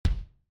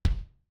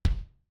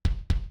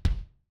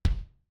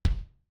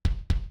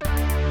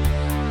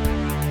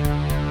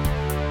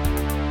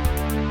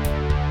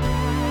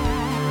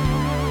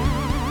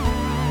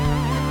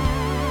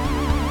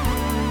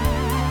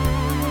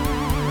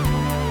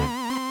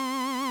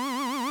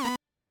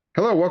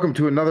Hello, welcome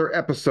to another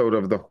episode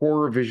of the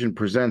Horror Vision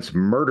Presents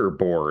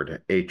Murderboard,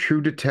 a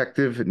true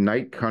detective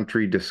night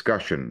country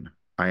discussion.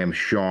 I am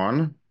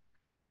Sean,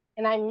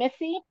 And I'm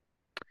Missy.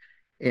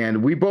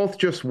 and we both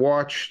just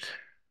watched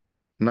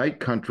Night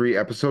Country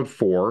episode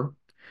 4.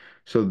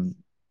 So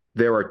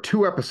there are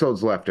two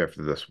episodes left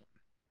after this one.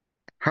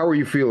 How are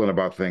you feeling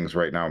about things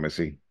right now,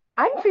 Missy?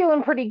 I'm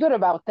feeling pretty good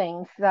about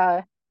things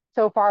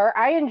so far.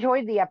 I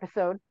enjoyed the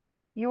episode.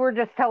 You were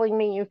just telling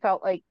me you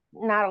felt like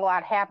not a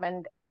lot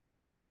happened.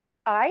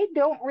 I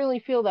don't really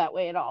feel that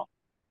way at all.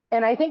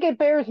 And I think it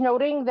bears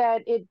noting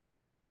that it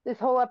this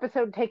whole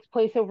episode takes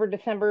place over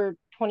December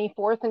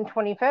 24th and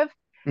 25th,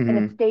 and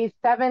it's Hmm. days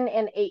 7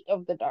 and 8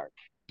 of the dark.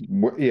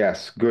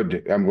 Yes,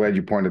 good. I'm glad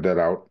you pointed that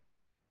out.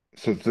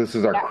 So this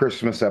is our Yeah.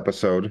 Christmas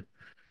episode.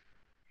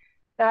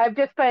 Now, I've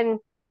just been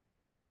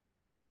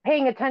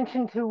paying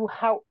attention to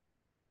how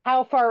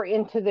far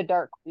into the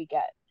dark we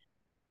get.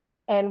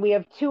 And we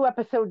have two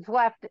episodes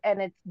left,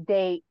 and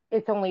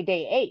it's only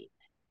day 8.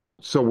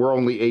 So we're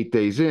only 8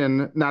 days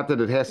in. Not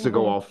that it has to go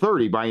Mm-hmm. all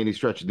 30 by any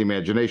stretch of the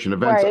imagination.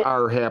 Events Right.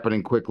 are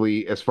happening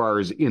quickly as far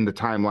as in the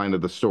timeline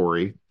of the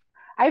story.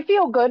 I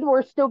feel good.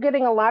 We're still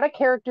getting a lot of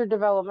character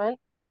development,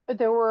 but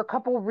there were a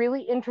couple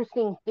really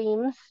interesting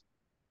themes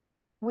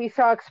we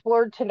saw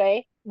explored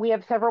today. We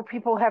have several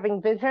people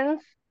having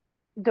visions,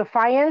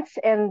 defiance,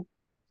 and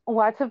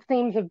lots of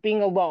themes of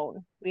being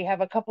alone. We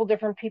have a couple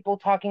different people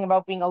talking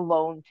about being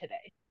alone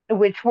today,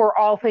 which were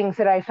all things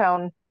that I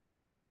found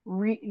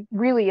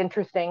really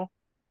interesting.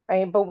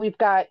 Right. But we've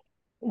got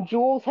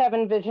Jules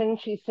having vision.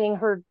 She's seeing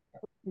her,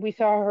 we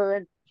saw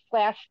her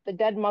flash the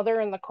dead mother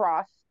and the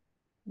cross.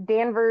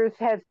 Danvers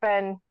has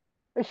been,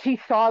 she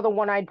saw the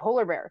one eyed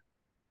polar bear.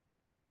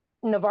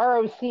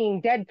 Navarro's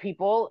seeing dead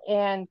people,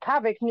 and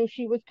Kavik knew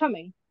she was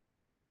coming.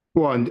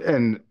 Well,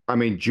 and I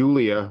mean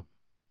Julia,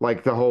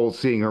 like the whole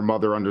seeing her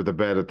mother under the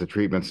bed at the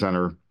treatment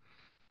center.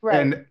 Right.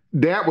 And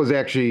that was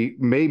actually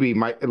maybe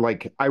my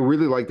like I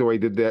really like the way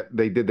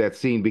they did that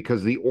scene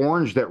because the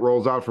orange that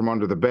rolls out from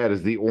under the bed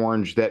is the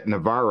orange that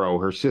Navarro,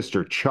 her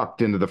sister,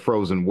 chucked into the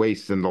frozen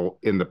waste in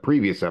the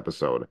previous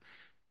episode.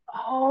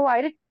 Oh,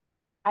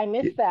 I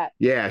missed that.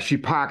 Yeah, she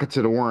pockets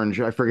an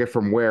orange. I forget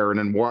from where, and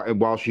then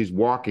while she's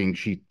walking,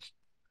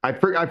 I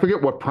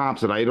forget what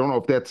prompts it. I don't know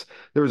if that's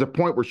there was a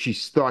point where she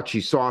thought she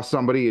saw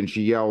somebody and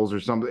she yells or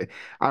something.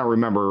 I don't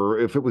remember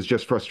if it was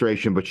just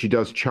frustration, but she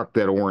does chuck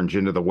that orange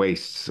into the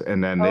wastes,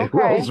 and then it Okay.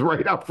 rolls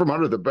right up from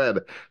under the bed.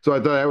 So I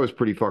thought that was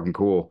pretty fucking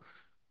cool.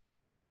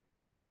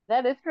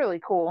 That is really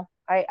cool.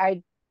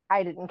 I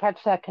didn't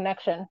catch that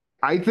connection.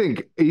 I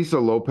think Issa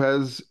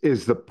Lopez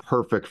is the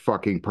perfect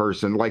fucking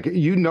person. Like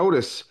you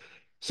notice,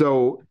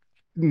 so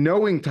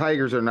knowing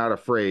tigers are not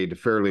afraid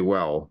fairly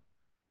well.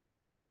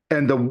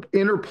 And the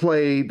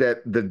interplay that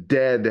the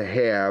dead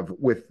have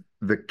with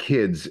the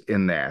kids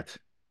in that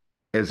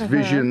as Mm-hmm.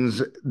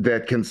 visions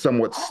that can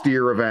somewhat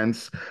steer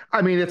events.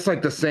 I mean, it's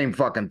like the same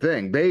fucking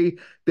thing. They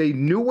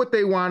knew what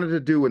they wanted to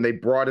do and they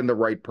brought in the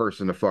right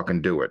person to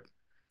fucking do it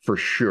for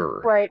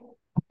sure. Right.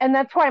 And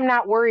that's why I'm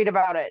not worried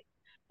about it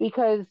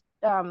because,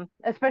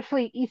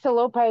 especially Issa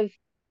Lopez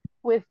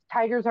with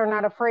Tigers Are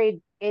Not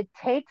Afraid, it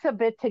takes a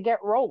bit to get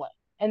rolling.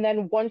 And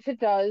then once it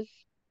does,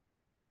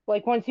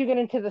 like once you get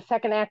into the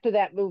second act of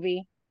that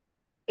movie,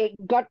 it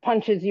gut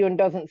punches you and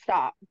doesn't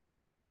stop.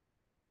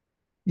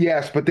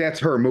 Yes, but that's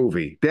her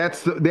movie.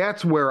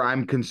 That's where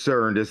I'm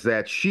concerned is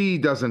that she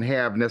doesn't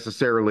have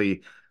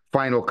necessarily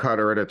final cut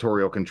or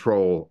editorial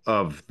control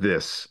of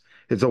this.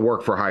 It's a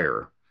work for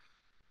hire.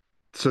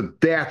 So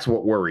that's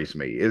what worries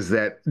me is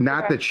that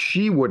not Okay. that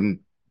she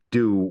wouldn't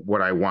do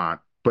what I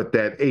want, but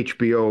that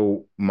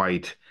HBO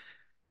might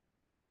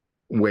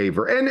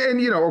waver. And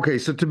okay,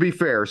 so to be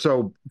fair,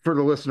 so for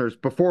the listeners,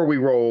 before we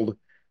rolled,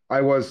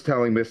 I was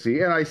telling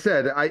Missy, and I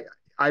said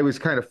I was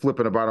kind of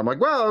flippant about it. I'm like,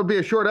 well, it'll be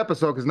a short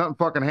episode because nothing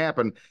fucking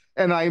happened.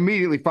 And I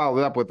immediately followed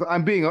it up with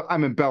I'm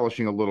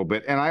embellishing a little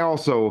bit. And I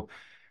also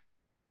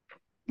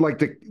like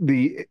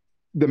the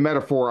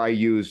metaphor I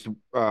used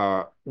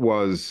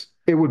was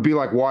it would be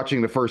like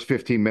watching the first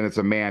 15 minutes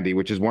of Mandy,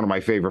 which is one of my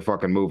favorite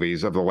fucking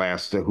movies of the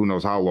last who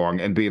knows how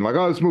long, and being like,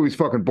 oh, this movie's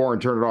fucking boring,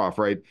 turn it off,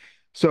 right?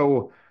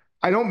 So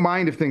I don't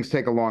mind if things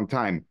take a long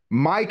time.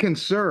 My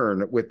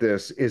concern with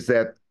this is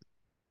that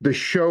the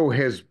show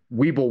has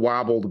weeble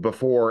wobbled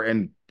before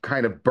and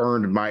kind of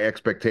burned my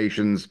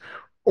expectations.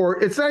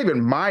 Or it's not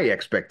even my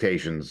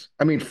expectations.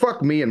 I mean,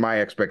 fuck me and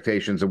my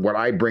expectations and what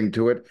I bring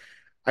to it.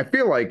 I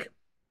feel like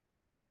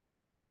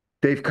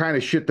they've kind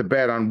of shit the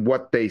bed on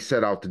what they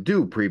set out to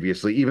do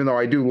previously, even though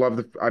I do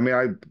love I mean,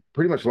 I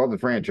pretty much love the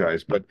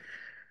franchise, but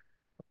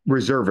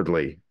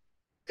reservedly.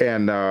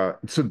 And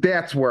so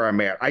that's where I'm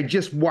at. I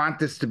just want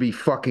this to be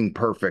fucking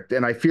perfect.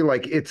 And I feel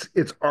like it's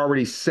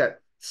already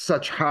set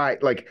such high,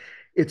 like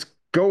it's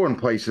going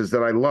places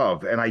that I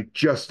love, and I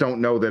just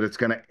don't know that it's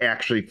going to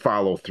actually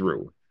follow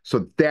through.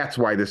 So that's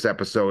why this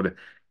episode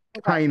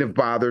Okay. kind of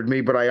bothered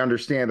me, but I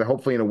understand that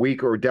hopefully in a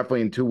week or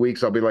definitely in 2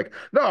 weeks, I'll be like,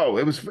 no,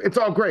 it's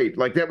all great.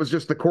 Like that was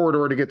just the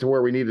corridor to get to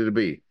where we needed to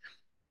be.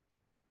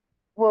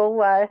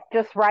 We'll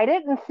just write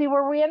it and see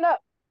where we end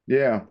up.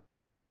 Yeah.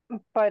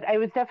 but I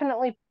was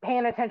definitely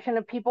paying attention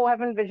to people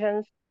having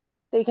visions.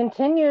 They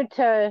continue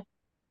to,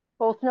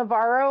 both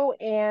Navarro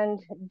and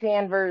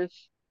Danvers.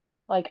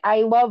 Like,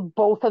 I love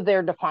both of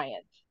their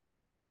defiance,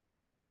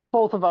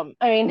 both of them.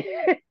 I mean,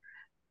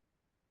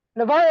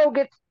 Navarro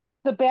gets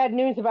the bad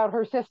news about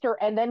her sister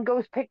and then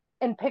goes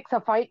picks a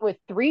fight with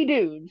three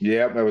dudes,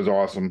 Yeah, that was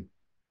awesome.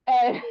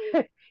 and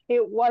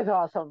it was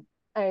awesome.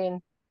 I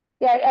mean,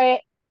 yeah,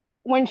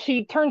 when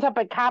she turns up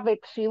at Kavik,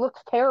 she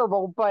looks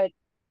terrible, but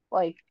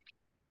like,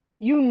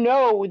 you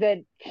know that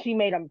she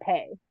made him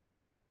pay.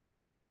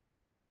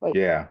 Like,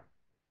 Yeah.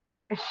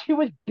 she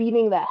was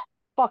beating the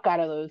fuck out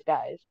of those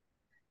guys,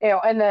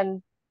 and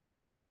then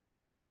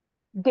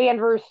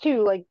Danvers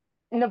too. Like,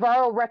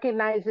 Navarro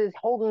recognizes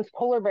Holden's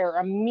polar bear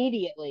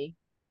immediately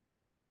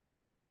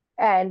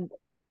and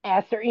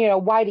asks her,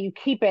 why do you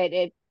keep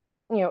it?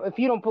 If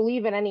you don't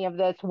believe in any of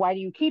this, why do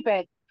you keep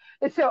it?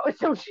 And so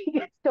she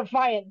gets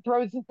defiant,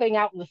 throws the thing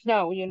out in the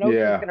snow. You know she's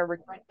Yeah. gonna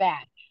regret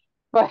that.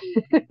 But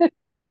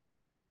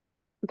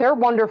they're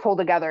wonderful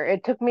together.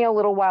 It took me a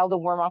little while to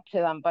warm up to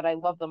them, but I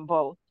love them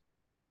both.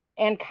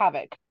 And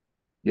Kavik.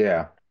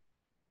 Yeah.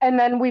 And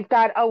then we've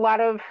got a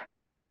lot of,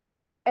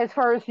 as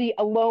far as the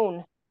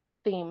alone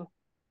theme,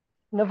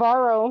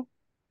 Navarro,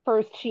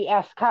 first she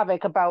asks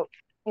Kavik about,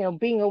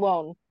 being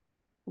alone.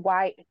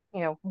 Why,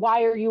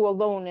 why are you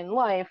alone in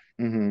life?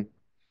 Hmm.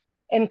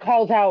 And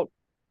calls out,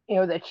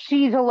 that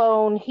she's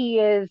alone, he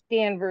is,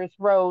 Danvers,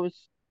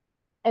 Rose.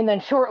 And then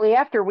shortly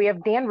after, we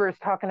have Danvers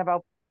talking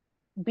about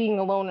being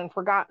alone and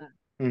forgotten.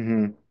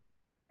 Hmm.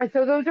 And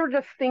so those are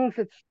just things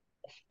that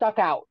stuck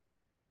out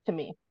to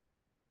me.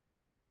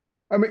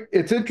 I mean,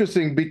 it's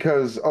interesting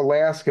because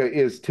Alaska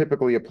is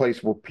typically a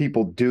place where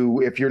people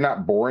do, if you're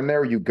not born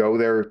there, you go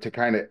there to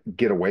kind of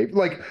get away.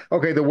 Like,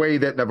 okay, the way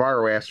that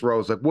Navarro asked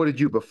Rose, like, what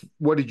did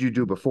you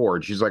do before?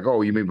 And she's like,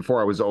 oh, you mean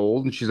before I was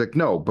old? And she's like,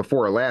 no,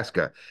 before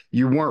Alaska.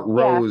 You weren't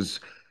Yeah.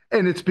 Rose.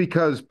 And it's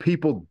because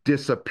people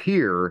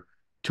disappear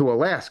to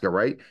Alaska,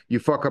 right? You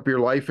fuck up your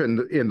life in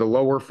the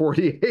lower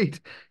 48,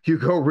 you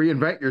go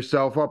reinvent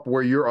yourself up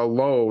where you're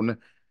alone,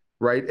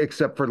 right?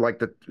 Except for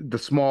like the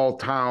small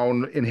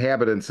town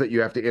inhabitants that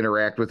you have to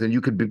interact with, and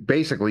you could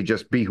basically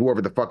just be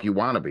whoever the fuck you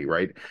want to be,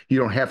 right? You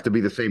don't have to be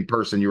the same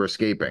person you're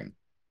escaping.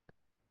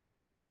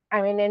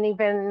 I mean, and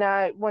even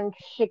when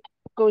shit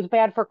goes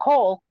bad for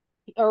Cole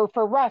or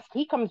for Rust,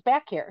 he comes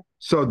back here.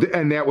 So,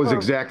 and that was For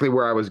exactly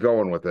where I was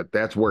going with it.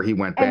 That's where he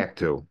went and back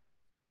to.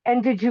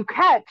 and did you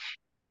catch?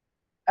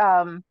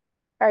 All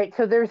right,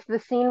 so there's the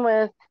scene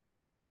with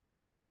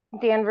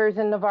Danvers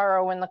and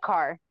Navarro in the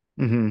car.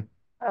 Hmm.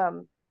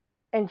 Um,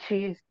 and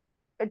she's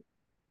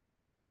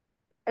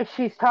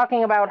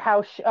talking about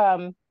how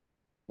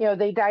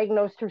they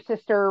diagnosed her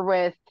sister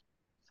with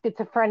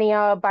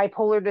schizophrenia,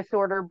 bipolar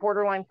disorder,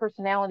 borderline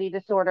personality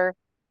disorder,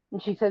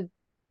 and she said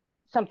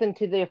something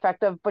to the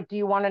effect of, "But do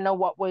you want to know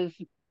what was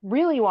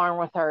really wrong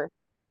with her?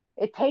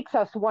 It takes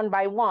us one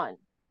by one,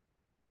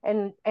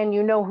 and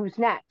you know who's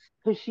next,"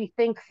 because she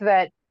thinks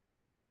that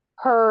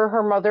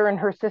her mother and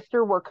her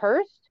sister were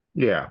cursed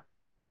Yeah.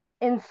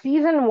 in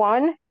season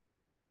one,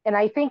 and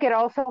I think it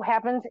also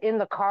happens in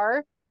the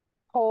car.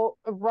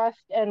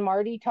 Rust and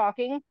Marty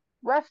talking.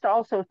 Rust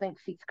also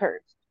thinks he's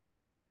cursed.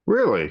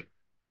 Really?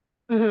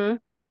 Mm-hmm.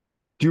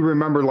 Do you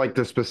remember like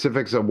the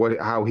specifics of what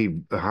how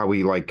he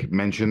like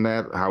mentioned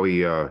that, how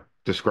he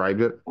described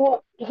it?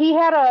 Well, he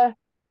had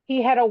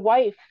a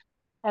wife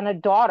and a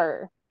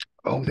daughter.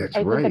 Oh, that's I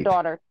think a right.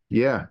 daughter.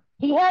 Yeah.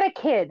 He had a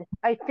kid.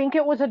 I think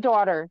it was a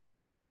daughter.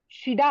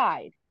 She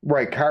died.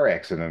 Right, car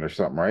accident or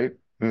something, right?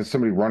 And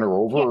somebody run her Yeah.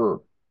 over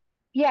or...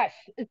 Yes.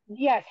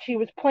 Yes. She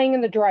was playing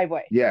in the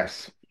driveway.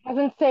 Yes. He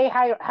doesn't say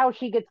how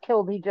she gets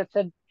killed. He just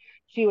said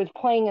she was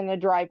playing in the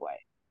driveway.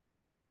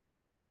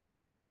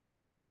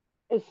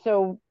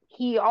 So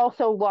he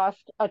also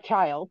lost a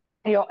child.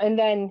 And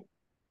then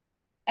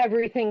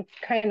everything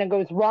kind of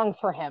goes wrong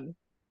for him.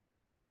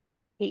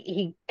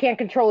 He can't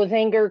control his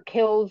anger,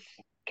 kills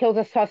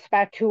a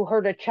suspect who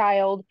hurt a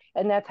child,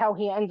 and that's how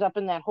he ends up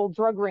in that whole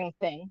drug ring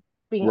thing,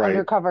 being Right.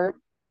 undercover.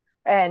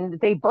 And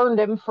they burned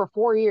him for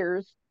 4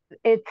 years.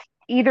 It's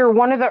either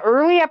one of the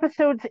early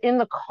episodes in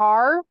the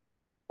car,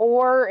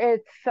 or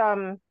it's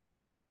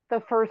the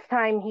first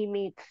time he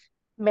meets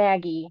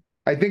Maggie.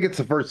 I think it's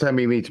the first time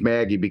he meets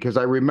Maggie because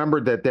I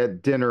remembered that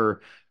that dinner,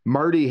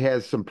 Marty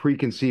has some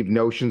preconceived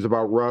notions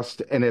about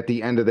Rust, and at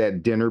the end of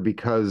that dinner,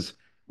 because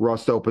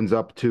Rust opens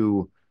up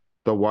to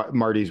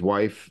Marty's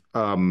wife,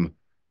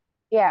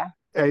 Yeah.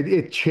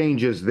 it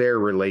changes their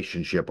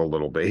relationship a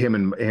little bit,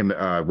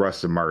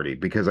 Russ and Marty,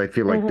 because I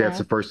feel like that's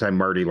Mm-hmm. the first time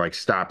Marty like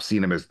stops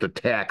seeing him as the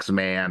tax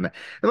man.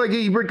 And, like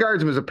he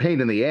regards him as a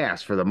pain in the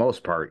ass for the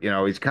most part.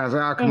 He's kind of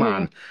like, oh, come Mm-hmm.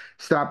 on,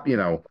 stop,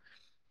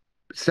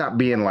 stop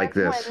being And like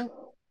that's this.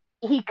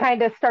 when he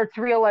kind of starts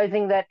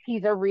realizing that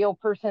he's a real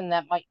person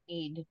that might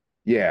need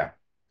Yeah.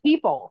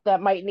 people,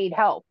 that might need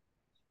help.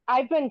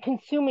 I've been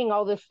consuming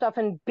all this stuff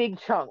in big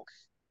chunks.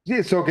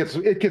 Yeah, so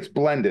it gets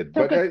blended,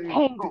 So it but gets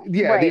tangled.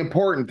 yeah, the Right.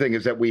 important thing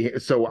is that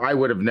so I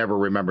would have never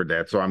remembered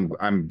that. So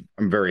I'm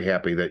very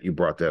happy that you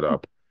brought that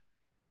up.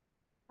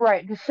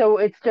 right. So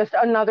it's just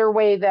another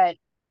way that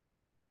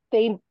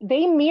they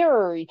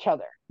mirror each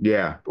other.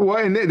 Yeah. Well,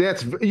 and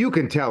that's you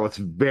can tell it's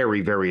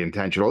very, very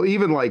intentional.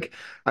 Even like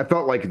I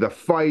felt like the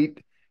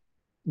fight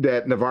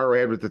that Navarro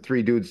had with the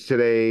three dudes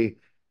today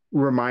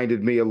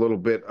reminded me a little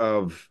bit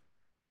of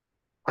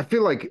I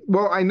feel like,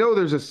 well, I know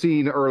there's a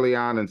scene early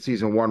on in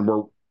season one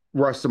where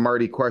Russ and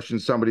Marty question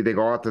somebody. They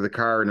go out to the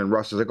car, and then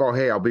Russ is like, "Oh,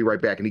 hey, I'll be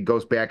right back," and he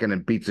goes back and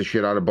then beats the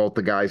shit out of both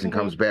the guys and Hmm.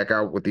 comes back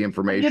out with the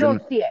But you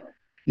don't information. see it.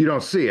 You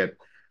don't see it,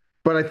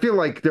 but I feel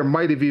like there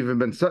might have even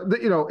been some,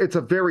 it's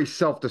a very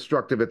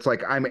self-destructive. It's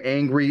like I'm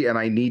angry and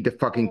I need to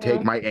fucking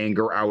take Hmm. my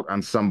anger out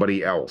on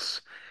somebody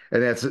else,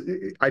 and that's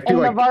I feel And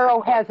like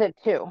Navarro has it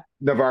too.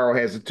 Navarro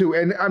has it too.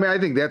 And I mean, I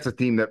think that's a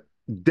team that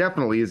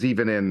definitely is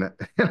even in,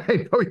 and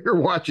I know you're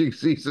watching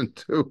season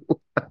two,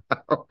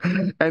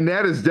 and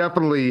that is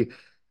definitely,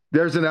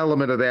 there's an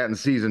element of that in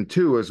season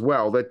two as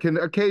well that can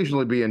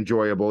occasionally be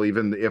enjoyable,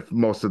 even if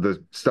most of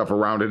the stuff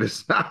around it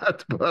is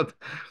not.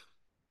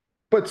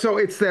 But so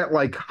it's that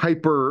like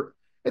hyper,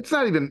 it's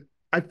not even,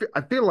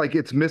 I feel like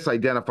it's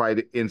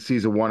misidentified in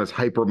season one as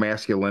hyper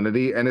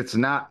masculinity, and it's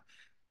not.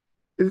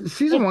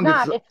 Season It's one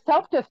gets not. It's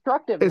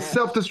it's self-destructiveness.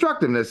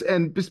 self-destructiveness,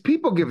 and just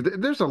people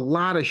give there's a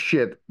lot of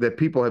shit that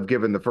people have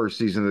given the first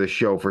season of the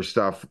show for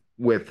stuff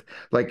with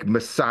like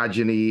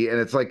misogyny, and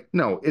it's like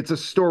no, it's a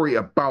story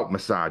about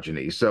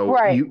misogyny. So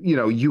Right.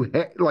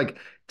 like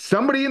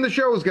somebody in the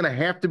show is going to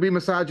have to be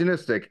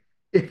misogynistic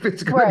if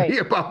it's going to Right. be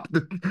about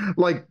the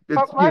like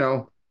it's But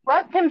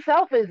Russ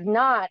himself is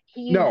not.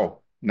 no,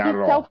 not He's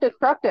at all.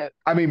 self-destructive.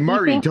 I mean, He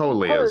Marty thinks he's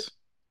totally hurt. is.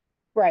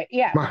 Right.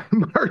 Yeah.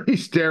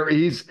 Marty's ter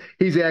he's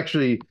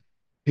actually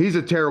he's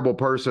a terrible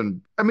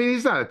person. I mean,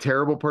 he's not a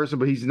terrible person,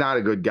 but he's not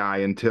a good guy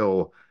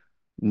until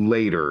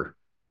later.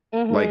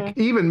 Like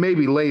Hmm. even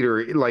maybe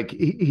later, like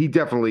he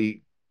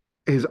definitely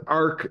his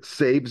arc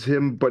saves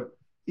him, but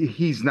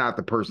he's not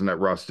the person that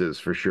Rust is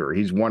for sure.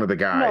 He's one of the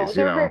No, guys, you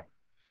they're very. know.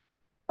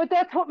 But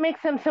that's what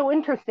makes them so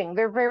interesting.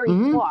 They're very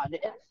Hmm. flawed,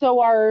 and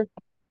so are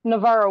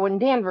Navarro and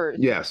Danvers.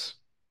 Yes.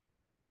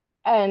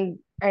 And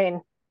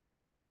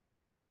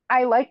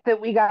I like that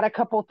we got a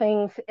couple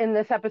things in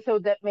this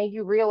episode that made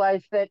you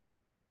realize that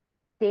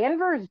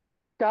Danvers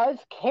does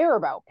care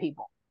about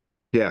people.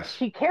 Yes.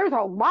 She cares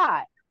a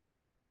lot.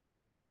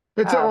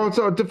 It's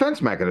a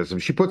defense mechanism.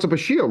 She puts up a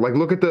shield. Like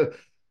look at the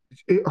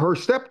her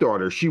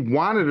stepdaughter. She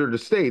wanted her to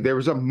stay. There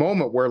was a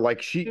moment where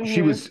like she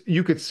Hmm. was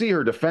you could see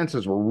her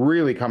defenses were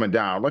really coming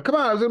down. Like, come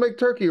on, I was gonna make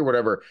turkey or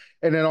whatever.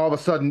 And then all of a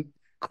sudden,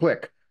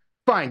 click.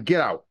 Fine,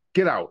 get out.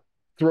 Get out.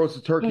 Throws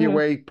the turkey Hmm.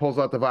 away, pulls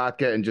out the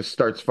vodka, and just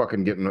starts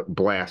fucking getting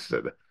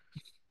blasted.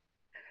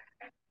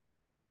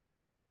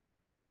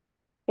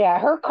 Yeah,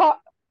 her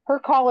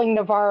calling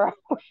Navarro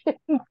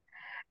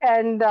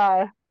and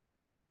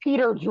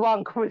Peter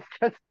drunk was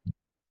just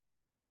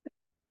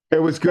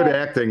It was good that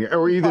acting.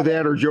 Or either funny.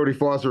 that or Jodie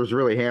Foster was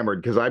really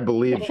hammered because I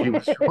believe she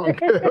was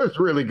drunk. It was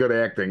really good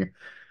acting.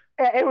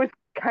 It was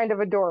kind of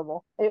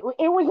adorable. It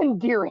was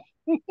endearing.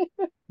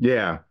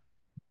 Yeah.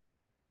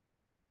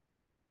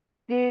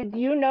 Did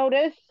you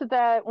notice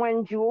that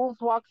when Jules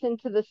walks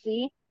into the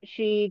sea,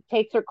 she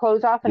takes her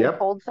clothes off and Yep.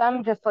 folds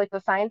them just like the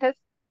scientist?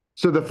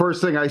 So the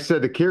first thing I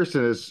said to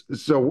Kirsten is,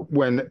 so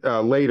when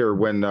later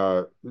when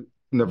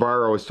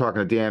Navarro was talking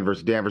to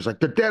Danvers, Danvers like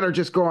the dead are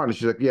just gone, and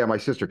she's like, yeah, my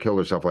sister killed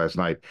herself last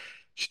night.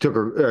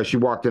 She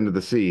walked into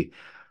the sea.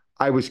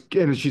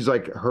 And she's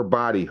like,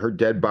 her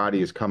dead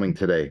body is coming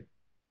today.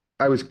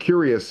 I was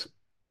curious.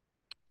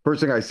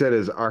 First thing I said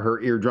is, are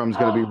her eardrums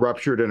going to be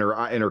ruptured and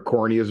her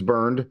corneas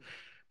burned?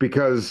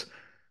 Because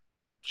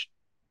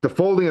the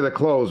folding of the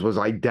clothes was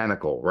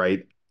identical,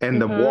 right?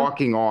 And the Mm-hmm.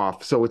 walking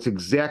off. So it's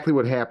exactly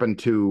what happened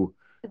to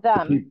the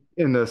Them. people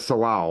in the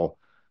Salal.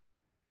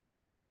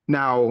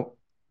 Now,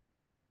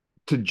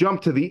 to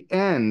jump to the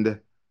end,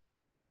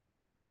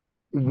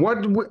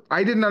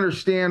 I didn't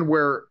understand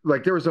where,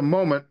 like, there was a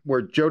moment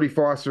where Jodie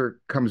Foster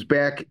comes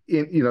back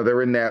in,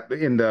 they're in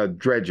the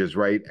dredges,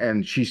 right?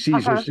 And she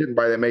sees her Uh-huh. sitting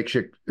by that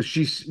makeshift.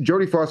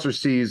 Jodie Foster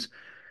sees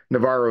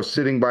Navarro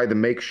sitting by the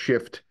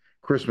makeshift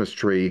Christmas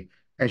tree,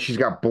 and she's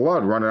got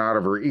blood running out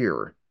of her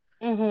ear.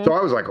 Mm-hmm. So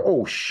I was like,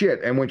 oh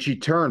shit. And when she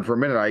turned for a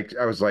minute,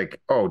 I was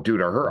like, oh,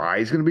 dude, are her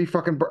eyes going to be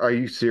fucking, are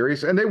you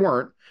serious? And they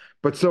weren't.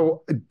 But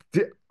so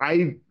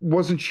I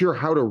wasn't sure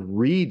how to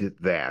read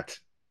that.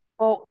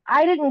 Well,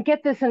 I didn't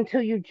get this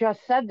until you just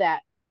said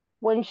that.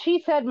 When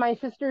she said my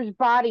sister's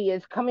body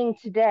is coming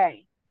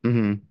today,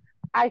 Hmm.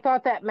 I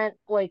thought that meant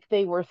like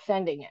they were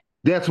sending it.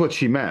 That's what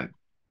she meant.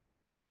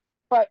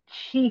 But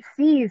she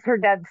sees her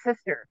dead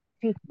sister.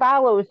 She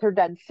follows her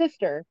dead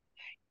sister,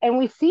 and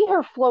we see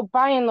her float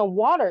by in the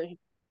water.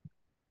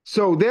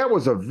 So that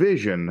was a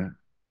vision,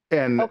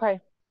 and Okay.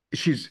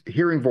 she's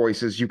hearing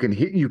voices. You can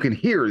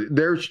hear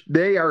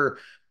they are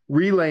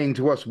relaying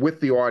to us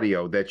with the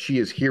audio that she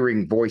is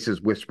hearing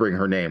voices whispering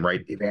her name,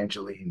 right?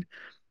 Evangeline.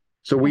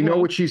 So we know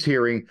Mm-hmm. what she's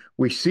hearing.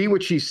 We see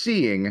what she's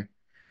seeing.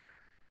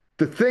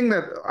 The thing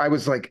that I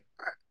was like,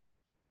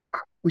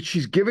 which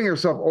she's giving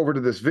herself over to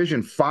this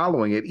vision,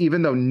 following it,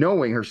 even though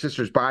knowing her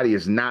sister's body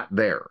is not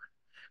there.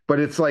 But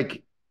it's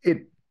like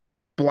it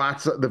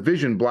blots the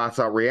vision blots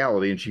out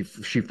reality, and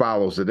she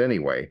follows it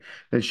anyway,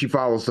 and she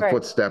follows the Right.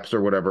 footsteps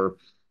or whatever.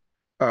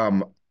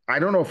 Um, I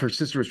don't know if her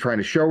sister was trying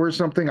to show her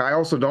something. I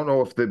also don't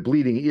know if the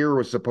bleeding ear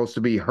was supposed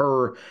to be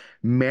her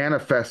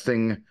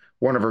manifesting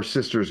one of her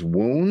sister's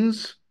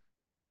wounds.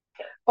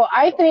 Well,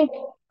 I think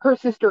her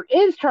sister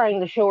is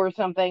trying to show her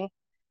something.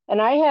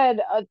 And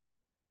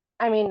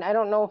I mean, I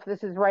don't know if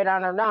this is right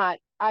on or not.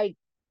 I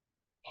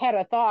had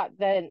a thought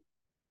that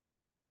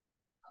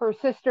her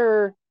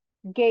sister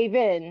gave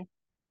in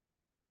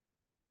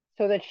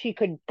so that she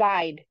could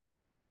guide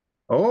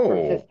her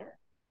Oh, sister.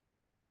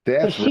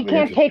 Because that's she really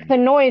can't take interesting. the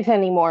noise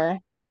anymore.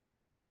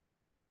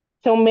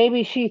 So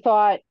maybe she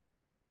thought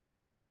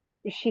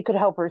she could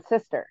help her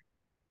sister.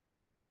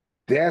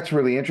 That's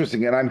really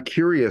interesting. And I'm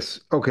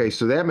curious. Okay,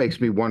 so that makes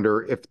me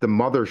wonder if the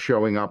mother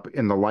showing up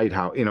in the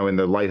lighthouse, in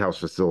the lighthouse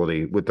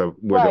facility with the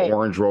where the Right.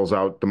 orange rolls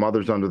out, the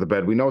mother's under the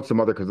bed. We know it's the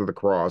mother because of the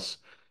cross.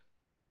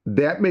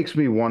 That makes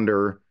me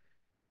wonder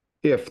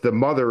if the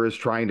mother is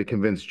trying to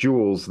convince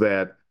Jules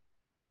that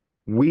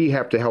we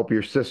have to help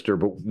your sister,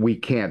 but we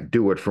can't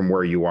do it from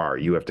where you are.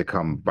 You have to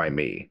come by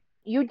me.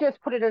 You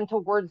just put it into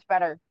words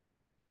better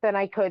than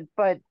I could,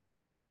 but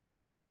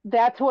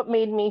that's what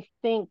made me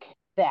think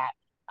that.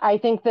 I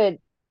think that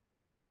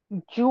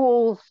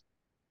Jules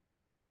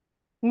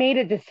made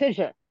a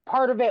decision.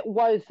 Part of it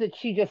was that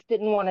she just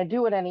didn't want to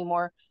do it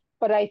anymore.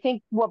 But I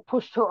think what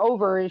pushed her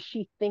over is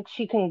she thinks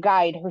she can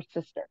guide her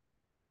sister.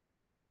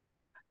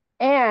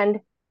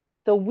 And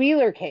the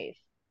Wheeler case,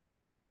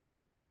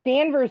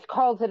 Danvers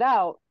calls it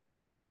out.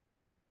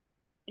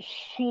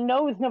 She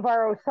knows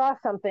Navarro saw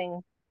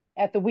something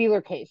at the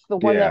Wheeler case, the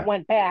one that Yeah,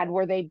 went bad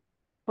where they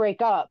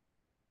break up.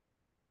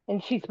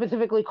 And she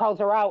specifically calls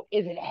her out.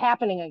 Is it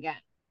happening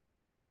again?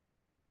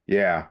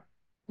 yeah.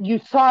 You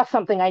saw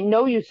something. I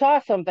know you saw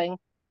something.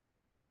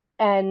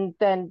 And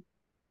then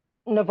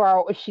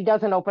Navarro, if she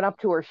doesn't open up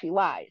to her, she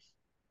lies.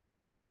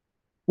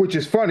 Which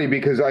is funny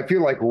because I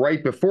feel like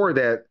right before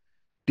that,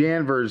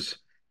 Danvers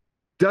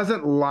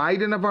doesn't lie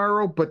to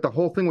Navarro, but the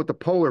whole thing with the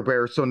polar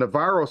bear. So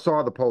Navarro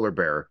saw the polar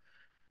bear.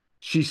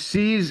 She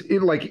sees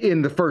it like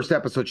in the first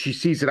episode, she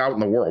sees it out in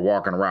the world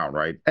walking around,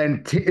 right?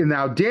 And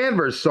now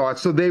Danvers saw it.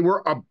 So they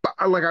were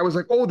like, I was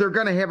like, oh, they're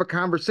going to have a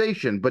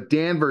conversation. But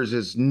Danvers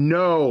is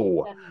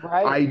no,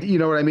 Right. you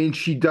know what I mean?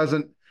 She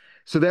doesn't.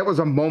 So that was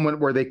a moment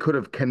where they could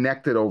have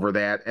connected over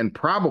that and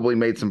probably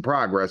made some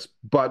progress.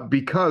 But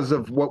because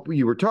of what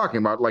you were talking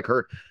about, like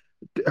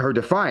her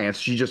defiance,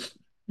 she just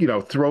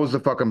throws the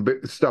fucking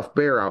stuffed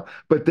bear out.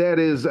 But that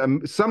is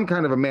some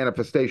kind of a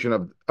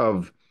manifestation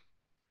of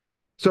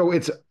so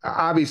it's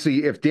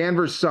obviously if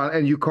Danvers' son,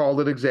 and you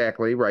called it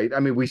exactly right. I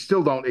mean, we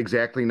still don't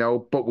exactly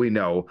know, but we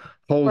know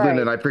Holden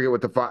and Right. I forget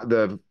what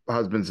the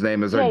husband's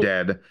name is are Jake.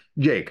 dead.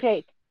 Jake.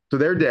 Jake. So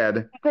they're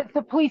dead. Because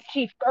the police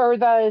chief or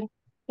the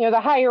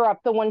higher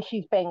up, the one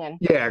she's banging,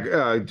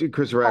 Yeah,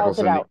 Christopher calls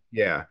it Eccleston. out.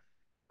 Yeah.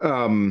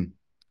 Um,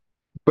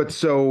 but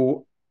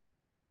so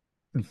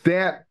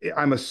that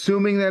I'm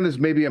assuming then is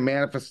maybe a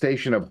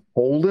manifestation of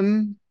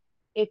Holden.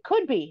 It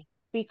could be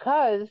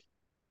because,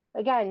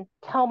 again,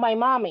 tell my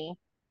mommy.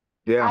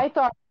 Yeah, I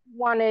thought he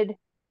wanted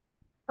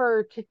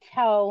her to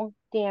tell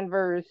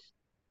Danvers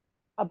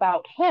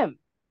about him,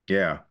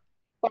 yeah,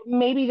 but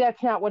maybe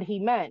that's not what he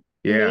meant.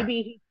 yeah,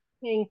 Maybe he's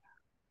saying,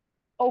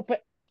 open,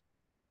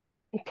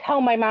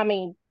 tell my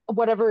mommy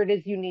whatever it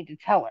is you need to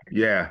tell her.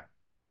 yeah.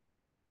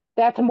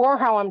 That's more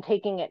how I'm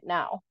taking it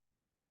now.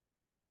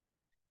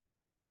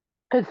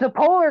 Because the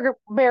polar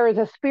bear is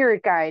a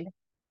spirit guide.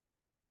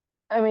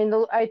 I mean,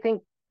 I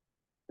think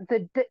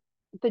the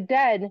the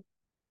dead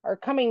are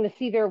coming to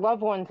see their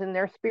loved ones and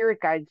their spirit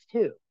guides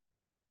too.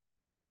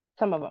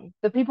 Some of them,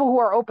 the people who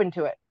are open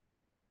to it.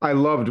 I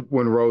loved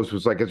when Rose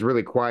was like, "It's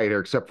really quiet here,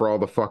 except for all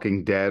the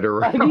fucking dead," or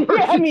whatever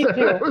Yeah, she me said.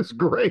 That too. was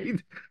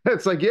great.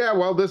 It's like, yeah,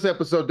 well, this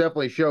episode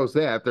definitely shows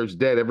that there's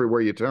dead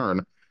everywhere you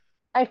turn.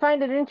 I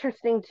find it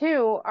interesting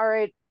too. All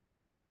right,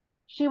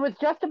 she was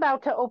just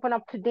about to open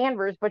up to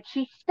Danvers, but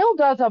she still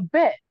does a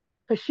bit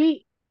because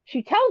she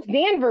tells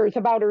Danvers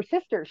about her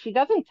sister. She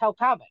doesn't tell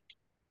Cobbett.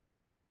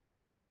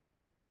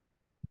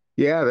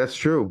 Yeah, that's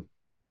true.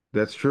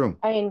 That's true.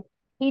 I mean,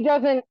 he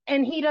doesn't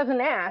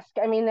ask.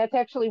 I mean, that's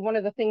actually one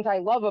of the things I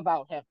love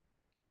about him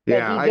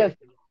that Yeah, he I just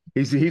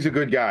he's a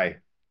good guy.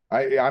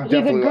 I'm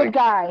he's a definitely good like,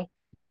 guy,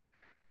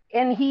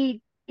 and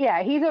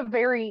yeah, he's a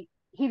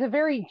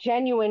very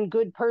genuine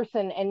good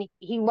person, and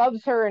he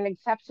loves her and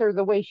accepts her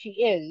the way she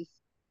is,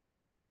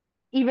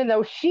 even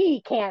though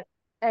she can't.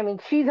 I mean,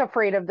 she's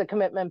afraid of the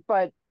commitment,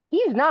 but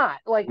he's not.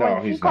 Like when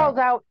no, she he's calls not.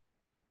 out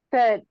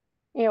that,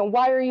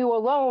 why are you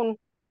alone?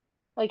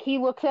 Like he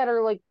looks at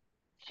her like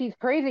she's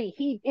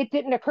crazy. It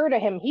didn't occur to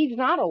him. He's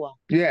not alone.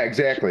 Yeah,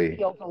 She exactly.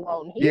 feels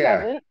alone. He Yeah,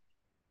 doesn't.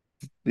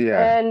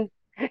 yeah, And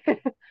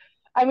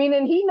I mean,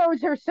 and he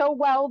knows her so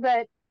well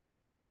that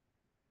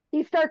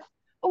he starts,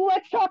 oh,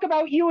 let's talk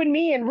about you and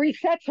me, and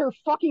resets her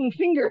fucking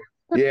finger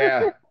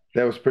yeah.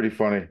 That was pretty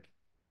funny.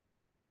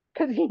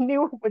 because he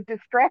knew it would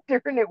distract her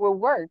and it would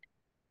work.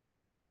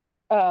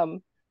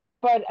 Um,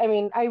 but I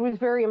mean, I was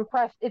very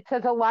impressed. It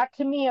says a lot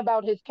to me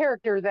about his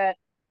character that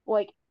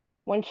Like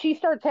when she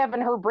starts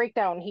having her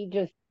breakdown, he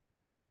just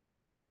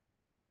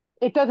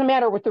it doesn't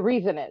matter what the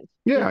reason is.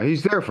 Yeah,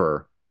 he's there for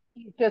her.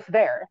 He's just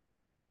there.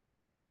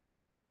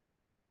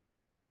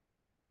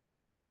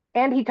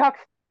 And he talks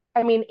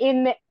I mean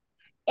in the,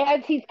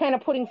 as he's kind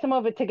of putting some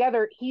of it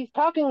together, he's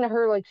talking to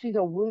her like she's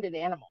a wounded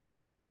animal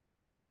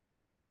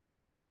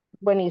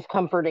when he's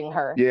comforting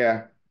her.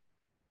 Yeah,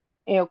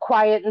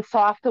 Quiet and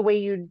soft the way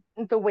you'd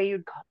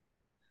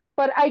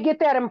but I get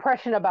that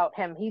impression about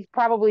him. He's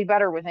probably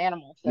better with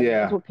animals than he is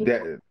yeah, with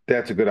people.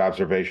 that's a good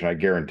observation. I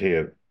guarantee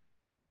it.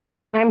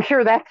 I'm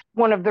sure that's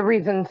one of the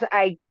reasons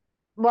I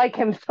like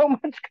him so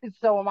much because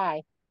so am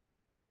I.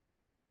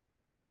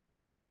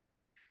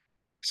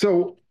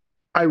 So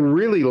I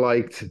really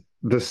liked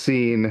the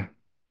scene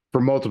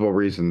for multiple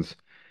reasons.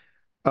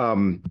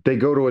 They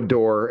go to a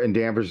door and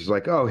Danvers is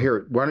like, "Oh,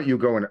 here, why don't you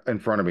go in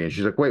front of me?" And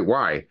she's like, "Wait,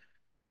 why?"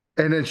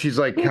 And then she's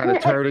like kind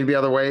of turning the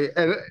other way,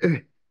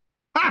 and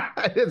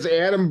it's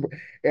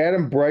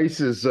Adam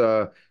Bryce's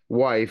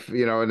wife,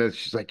 and then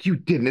she's like, "You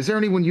didn't. Is there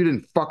anyone you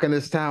didn't fuck in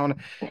this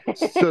town?"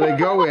 So they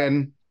go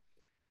in.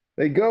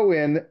 They go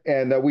in,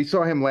 and we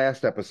saw him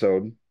last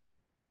episode,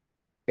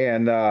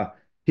 and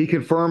he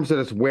confirms that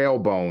it's whale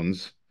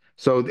bones.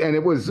 So, and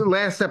it was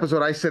last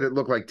episode. I said it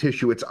looked like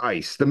tissue. It's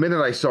ice. The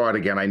minute I saw it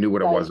again, I knew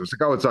what it was. Right. I was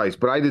like, "Oh, it's ice,"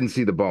 but I didn't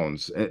see the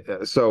bones.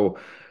 So,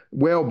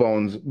 whale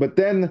bones. But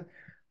then,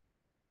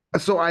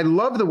 so I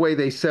love the way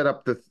they set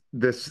up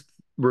this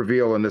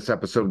reveal in this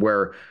episode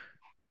where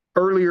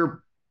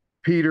earlier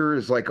Peter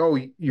is like, "Oh,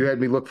 you had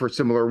me look for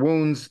similar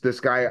wounds. This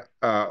guy,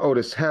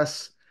 Otis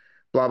Hess,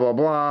 blah blah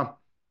blah."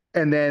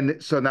 And then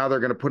so now they're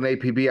going to put an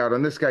APB out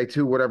on this guy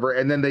too, whatever.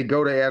 And then they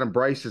go to Adam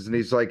Bryce's and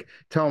he's like,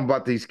 "Tell him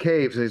about these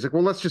caves." And he's like,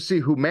 "Well, let's just see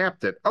who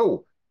mapped it."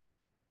 Oh,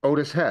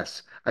 Otis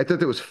Hess. I thought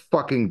that was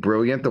fucking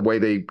brilliant the way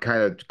they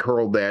kind of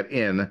curled that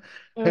in.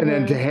 And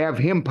then to Mm-hmm. have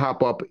him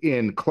pop up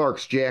in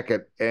Clark's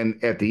jacket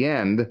and at the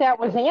end, That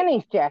was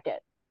Annie's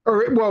jacket.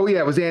 or well, yeah,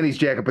 it was Annie's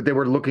jacket, but they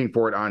were looking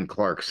for it on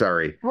Clark.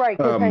 Sorry. Right,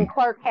 because then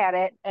Clark had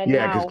it, and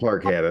Yeah, because now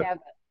Clark Clark had it. has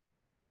it.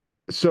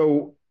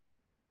 So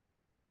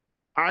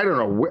I don't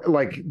know,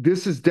 like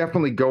this is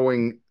definitely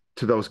going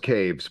to those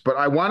caves, but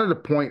I wanted to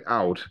point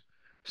out,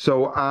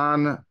 so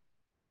on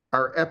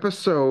our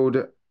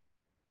episode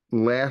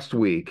last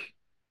week,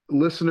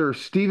 listener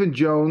Stephen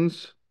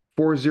Jones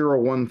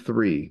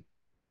 4013.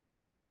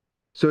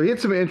 So he had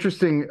some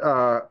interesting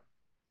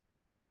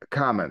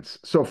comments.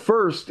 So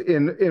first,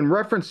 in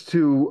reference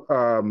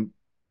to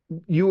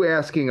you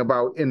asking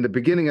about in the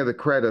beginning of the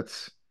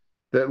credits,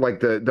 that like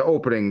the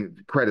opening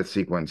credit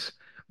sequence,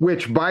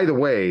 which by the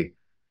way,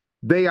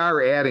 they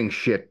are adding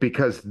shit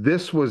because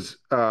this was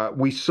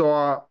we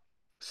saw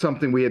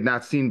something we had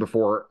not seen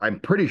before. I'm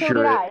pretty So did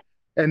sure it, I.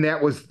 and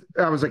that was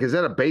I was like, is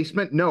that a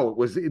basement? No, it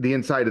was the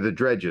inside of the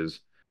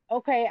dredges.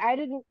 Okay, I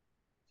didn't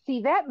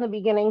see that in the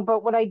beginning,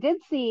 but what I did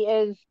see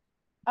is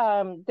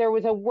there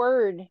was a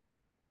word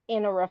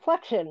in a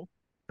reflection.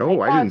 I Oh,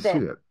 I didn't paused see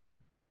it,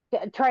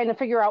 that. trying to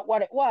figure out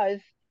what it was.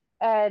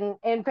 And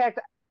in fact,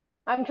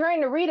 I'm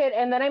trying to read it,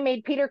 and then I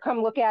made Peter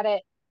come look at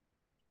it,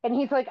 and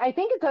he's like, I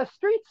think it's a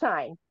street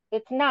sign.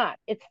 It's not.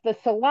 It's the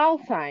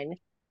Salal sign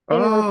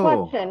in Oh,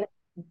 reflection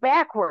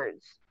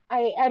backwards.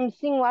 I'm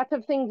seeing lots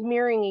of things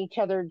mirroring each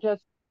other,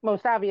 just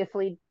most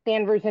obviously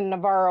Danvers and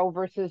Navarro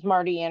versus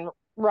Marty and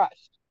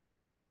Rust.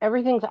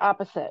 Everything's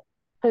opposite.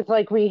 Because,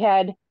 like, we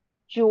had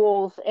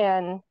Jules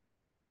and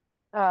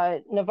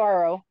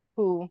Navarro,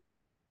 who,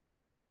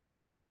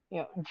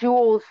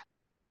 Jules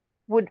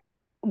would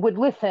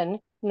listen.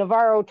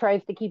 Navarro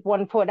tries to keep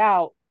one foot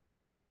out.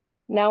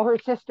 Now her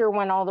sister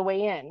went all the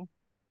way in,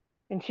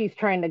 and she's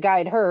trying to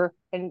guide her,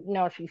 and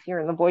now she's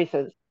hearing the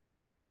voices.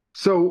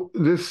 so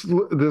this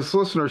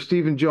listener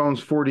Stephen Jones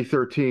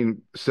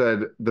 4013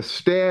 said the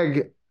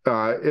stag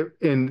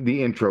in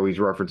the intro he's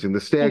referencing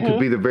the stag could Mm-hmm.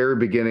 be the very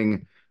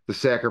beginning, the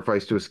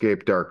sacrifice to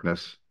escape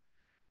darkness.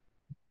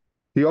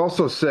 He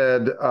also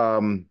said,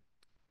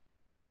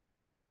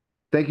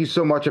 "Thank you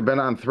so much. I've been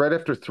on thread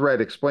after thread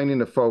explaining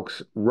to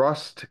folks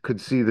Rust could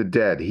see the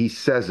dead. He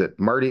says it.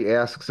 Marty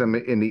asks him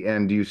in the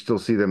end, do you still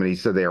see them? And he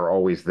said they are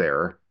always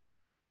there."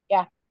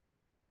 Yeah,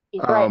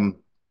 he's right. Um,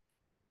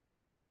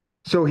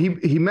 so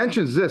he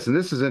mentions this, and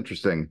this is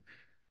interesting.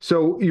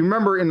 So you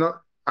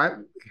remember I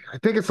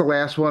think it's the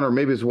last one, or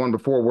maybe it's the one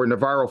before, where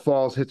Navarro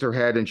falls, hits her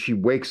head, and she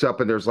wakes up,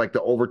 and there's like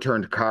the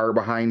overturned car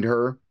behind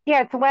her.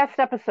 Yeah, it's the last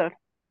episode.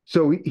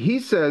 So he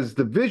says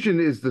the vision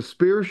is the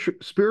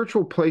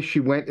spiritual place she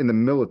went in the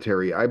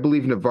military. I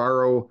believe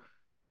Navarro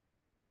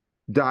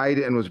died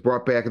and was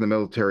brought back in the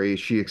military.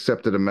 She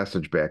accepted a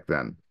message back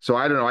then. So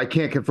I don't know. I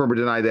can't confirm or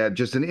deny that.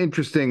 Just an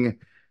interesting.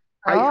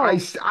 Oh,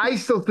 I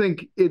still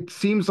think it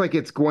seems like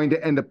it's going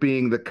to end up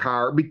being the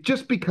car,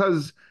 just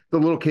because the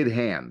little kid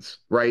hands,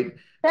 right?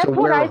 So that's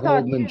what where I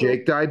thought Holden and too.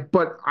 Jake died,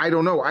 but I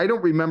don't know. I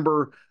don't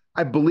remember.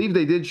 I believe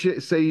they did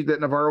say that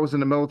Navarro was in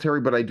the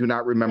military, but I do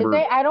not Did remember.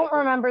 they? I don't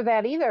remember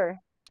that either.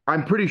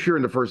 I'm pretty sure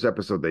in the first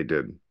episode they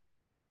did.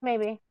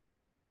 Maybe.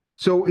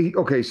 So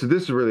okay, so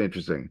this is really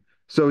interesting.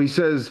 So he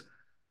says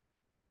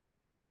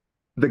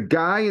the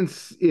guy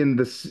in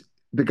the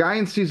the guy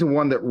in season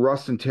one that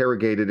Russ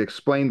interrogated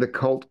explained the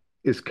cult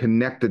is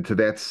connected to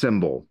that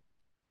symbol.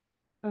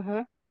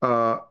 Hmm.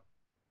 Uh,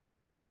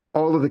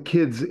 all of the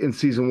kids in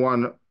season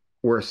one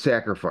were a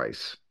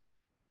sacrifice.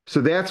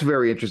 So that's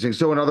very interesting.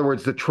 So in other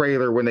words, the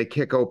trailer when they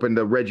kick open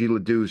the Reggie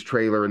Ledoux's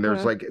trailer and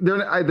there's Hmm. like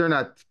they're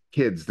not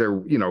kids,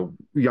 they're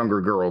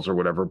younger girls or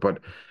whatever.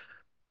 But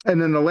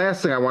and then the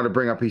last thing I want to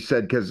bring up, he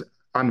said, because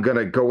I'm going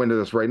to go into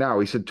this right now.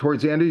 He said,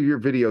 towards the end of your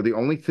video, the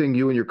only thing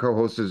you and your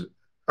co-hosts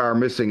are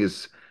missing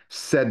is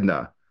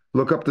Sedna.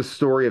 Look up the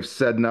story of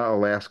Sedna,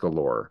 Alaska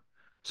lore.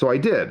 So I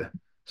did.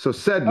 So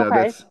Sedna, Okay.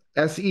 that's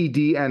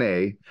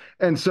Sedna.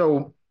 And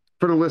so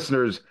for the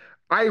listeners,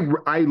 I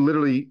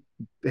literally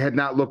had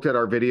not looked at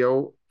our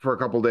video for a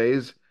couple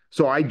days.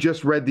 So I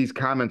just read these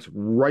comments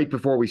right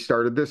before we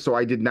started this. So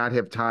I did not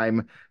have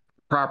time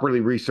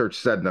properly research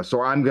Sedna.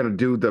 So I'm going to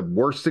do the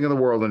worst thing in the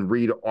world and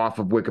read off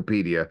of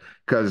Wikipedia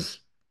because,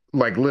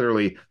 like,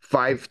 literally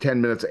 5,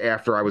 10 minutes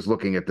after I was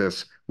looking at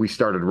this, we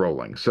started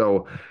rolling.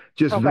 So,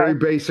 just very Okay.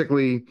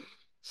 basically,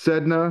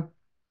 Sedna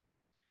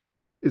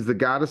is the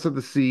goddess of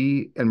the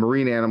sea and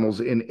marine animals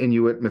in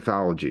Inuit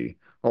mythology,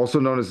 also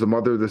known as the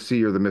mother of the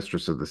sea or the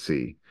mistress of the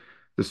sea.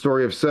 The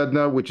story of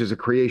Sedna, which is a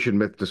creation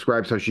myth,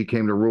 describes how she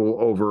came to rule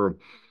over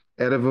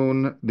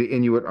Edavun, the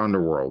Inuit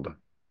underworld.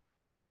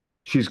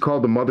 She's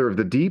called the Mother of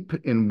the Deep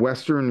in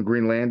Western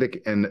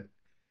Greenlandic and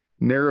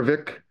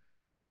Naruvik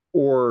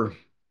or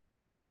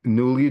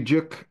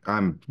Nulajik.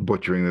 I'm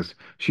butchering this.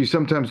 She's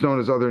sometimes known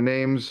as other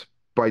names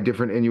by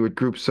different Inuit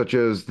groups, such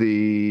as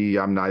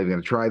I'm not even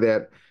going to try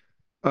that,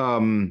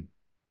 um,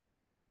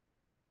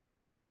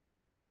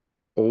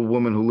 old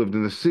woman who lived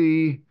in the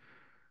sea.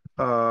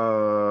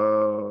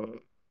 Uh,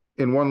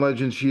 in one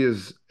legend, she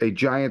is a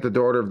giant, the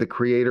daughter of the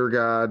creator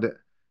god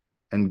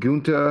and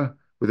Gunta,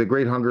 with a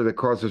great hunger that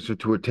causes her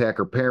to attack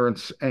her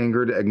parents.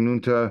 Angered,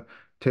 Agnunta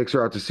takes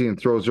her out to sea and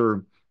throws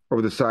her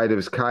over the side of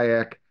his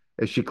kayak.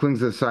 As she clings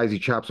to the sides, he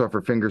chops off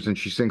her fingers and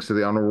she sinks to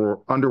the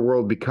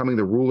underworld, becoming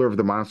the ruler of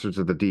the monsters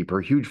of the deep.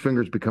 Her huge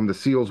fingers become the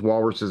seals,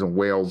 walruses, and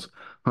whales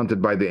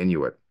hunted by the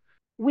Inuit.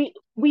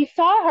 We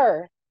saw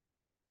her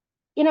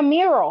in a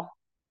mural.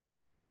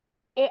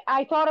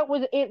 I thought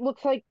it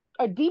looks like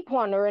a deep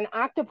one or an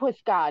octopus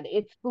god.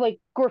 It's like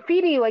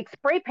graffiti, like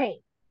spray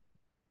paint.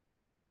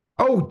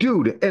 Oh,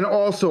 dude. And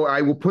also,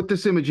 I will put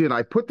this image in.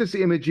 I put this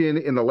image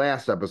in the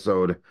last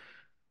episode.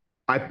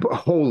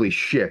 Holy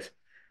shit.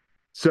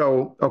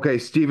 So, okay,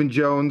 Stephen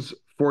Jones,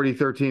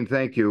 4013,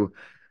 thank you.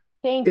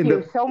 Thank In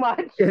you the so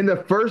much. in the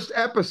first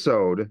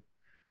episode,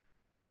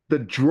 the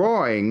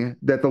drawing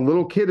that the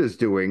little kid is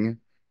doing,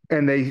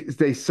 and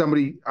they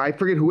somebody I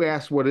forget who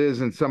asked what it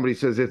is, and somebody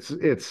says it's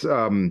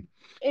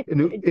It's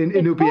in it's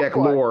Inupiaq folklore.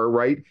 lore,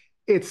 right?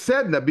 It's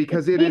Sedna It's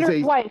because it is Peter's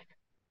a wife.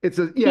 it's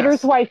a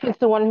Peter's yes, wife is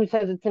the one who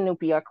says it's a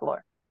Nupia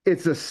lore.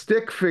 it's a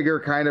stick figure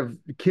kind of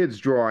kid's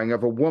drawing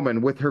of a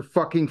woman with her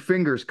fucking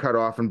fingers cut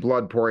off and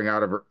blood pouring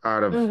out of her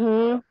out of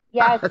Mm-hmm.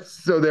 Yes,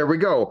 so there we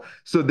go.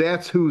 So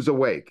that's who's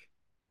awake.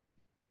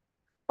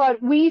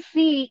 but we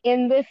see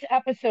in this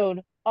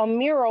episode a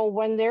mural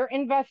when they're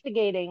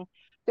investigating.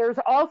 There's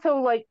also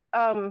like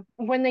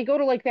when they go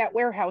to like that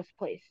warehouse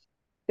place.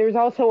 There's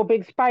also a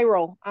big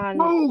spiral on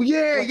Oh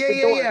yeah, like yeah, the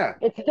yeah, door. yeah.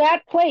 It's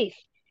that place.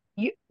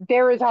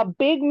 There is a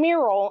big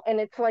mural and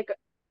it's like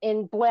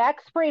in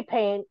black spray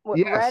paint with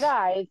red Yes.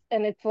 eyes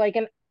and it's like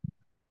an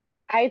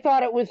I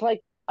thought it was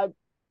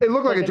It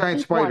looked like like a a giant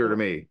deep spider to one.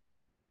 me.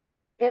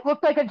 It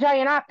looked like a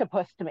giant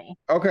octopus to me.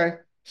 Okay.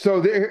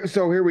 So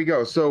here we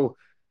go. So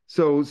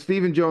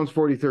Stephen Jones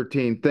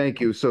 4013, thank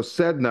you. So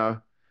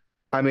Sedna,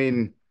 I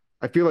mean,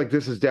 I feel like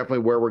this is definitely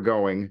where we're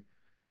going.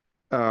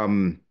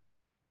 Um,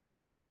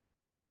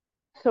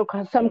 So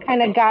some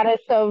kind of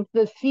goddess of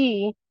the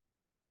sea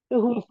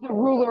who's the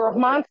ruler of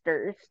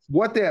monsters.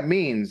 what that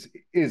means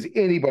is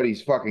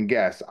anybody's fucking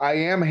guess. I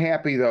am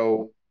happy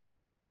though,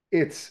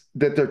 it's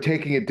that they're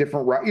taking a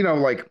different route.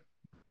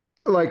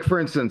 Like for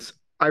instance,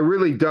 I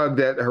really dug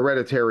that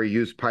Hereditary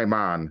used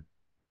Paimon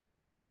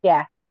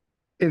Yeah.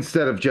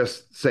 instead of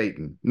just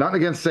Satan. Not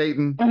against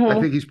Satan. I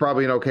Hmm. think he's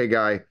probably an okay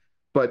guy,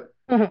 but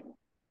Hmm.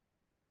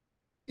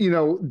 you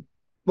know,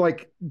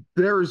 like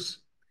there's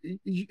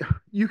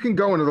you can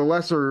go into the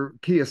lesser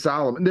key of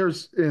Solomon.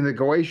 There's in the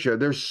Goetia,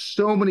 there's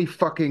so many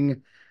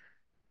fucking,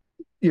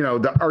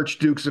 the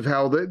archdukes of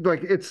hell that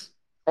like it's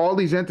all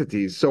these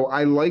entities. So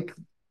I like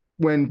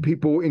when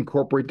people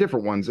incorporate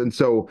different ones. And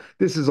so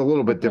this is a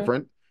little bit Hmm.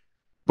 different.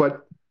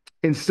 But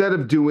instead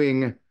of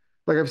doing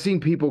like I've seen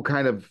people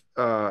kind of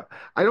I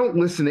don't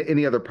listen to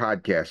any other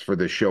podcasts for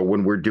this show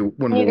when we're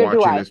Neither do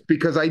watching I. this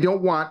because I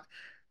don't want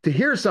to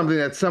hear something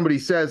that somebody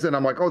says and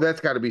I'm like, oh,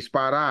 that's got to be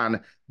spot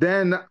on.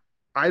 Then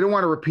I don't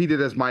want to repeat it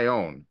as my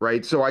own,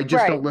 right? So I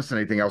just Right. don't listen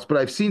to anything else. But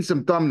I've seen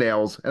some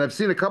thumbnails and I've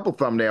seen a couple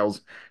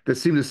thumbnails that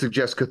seem to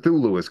suggest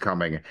Cthulhu is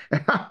coming.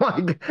 And I'm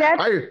like,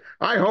 That's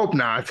I hope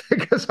not,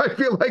 because I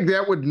feel like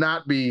that would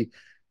not be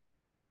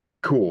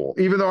cool.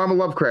 Even though I'm a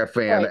Lovecraft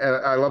fan right. and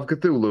I love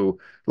Cthulhu,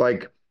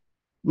 like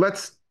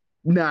let's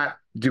not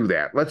do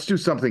that. Let's do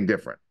something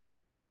different.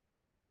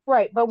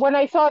 Right. But when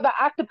I saw the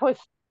octopus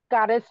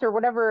goddess or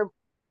whatever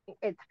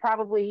it's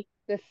probably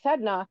the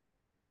Sedna.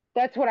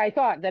 That's what I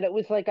thought, that it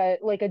was like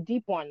a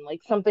deep one,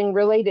 like something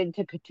related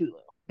to Cthulhu.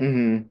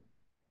 Hmm.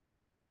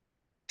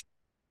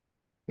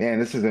 Man,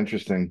 this is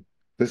interesting.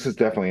 This is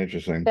definitely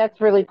interesting. That's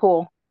really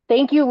cool.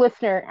 Thank you,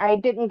 listener. I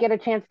didn't get a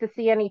chance to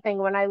see anything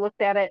when I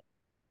looked at it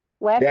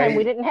last time.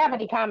 We Yeah, didn't have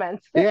any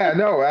comments. yeah,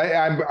 no,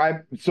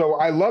 I'm so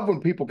I love when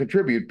people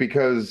contribute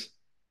because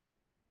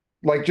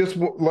like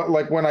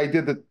like when I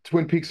did the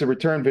Twin Peaks of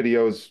Return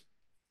videos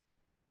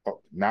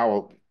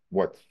now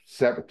what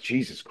seven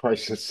Jesus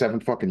Christ, that's 7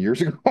 fucking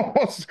years ago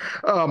almost.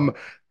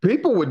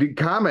 People would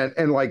comment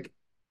and like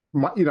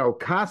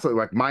constantly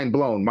like mind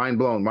blown, mind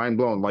blown, mind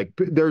blown. Like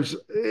there's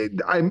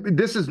I'm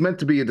this is meant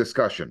to be a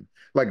discussion.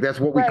 Like that's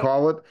what we Right.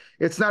 call it.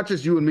 It's not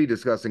just you and me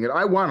discussing it.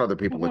 I want other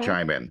people to Hmm.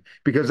 chime in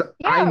because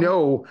I Yeah.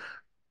 know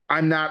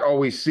I'm not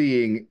always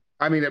seeing.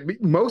 I mean,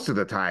 most of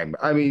the time,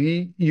 I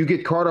mean, you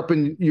get caught up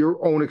in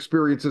your own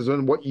experiences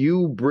and what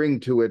you bring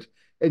to it,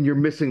 and you're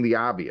missing the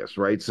obvious,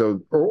 right?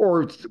 So,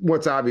 or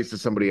what's obvious to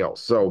somebody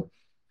else. So,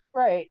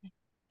 Right.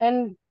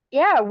 And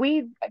yeah,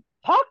 we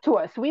talk to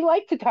us. We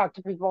like to talk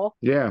to people.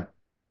 yeah,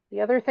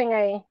 The other thing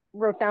I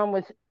wrote down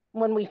was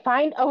when we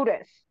find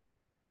Otis,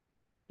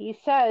 he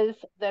says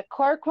that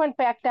Clark went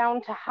back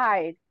down to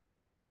hide.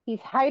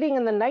 He's hiding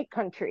in the night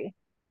country,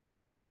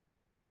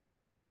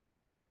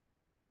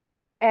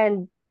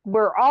 and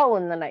we're all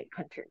in the night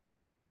country.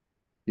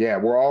 yeah,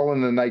 we're all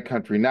in the night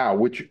country now,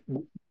 which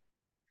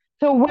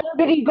So where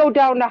did he go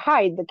down to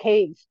hide? The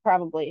caves,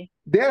 probably.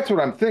 that's what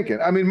I'm thinking.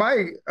 I mean,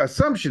 my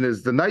assumption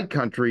is the night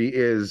country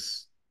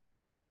is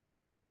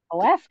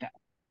Alaska,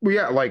 well,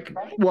 yeah, like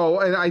right? well,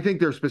 and I think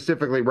they're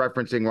specifically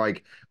referencing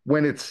like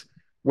when it's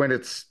when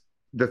it's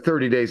the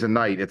 30 days a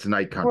night, it's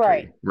night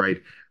Right. country,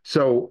 right?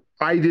 So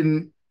I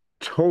didn't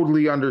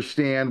totally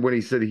understand when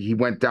he said he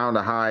went down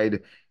to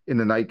hide in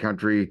the night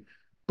country,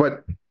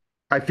 but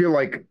I feel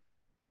like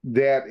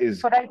that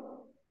is But I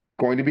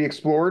going to be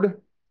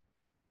explored.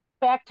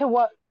 back to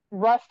what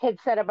Rust had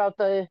said about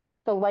the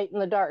light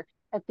and the dark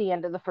at the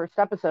end of the first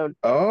episode.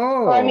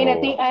 Or I mean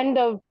at the Oh, end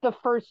of the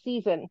first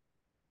season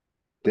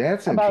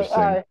that's about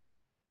interesting.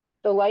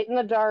 the light and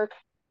the dark.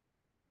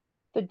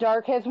 The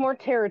dark has more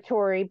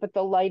territory, but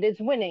the light is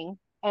winning.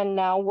 And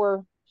now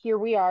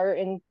we are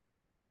in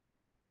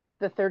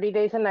the 30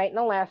 days a night in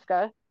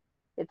Alaska.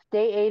 It's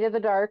day 8 of the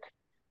dark,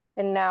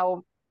 and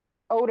now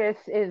Otis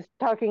is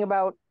talking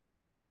about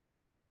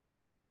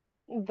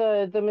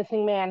the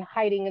missing man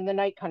hiding in the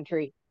night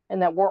country,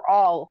 and that we're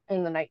all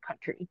in the night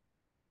country.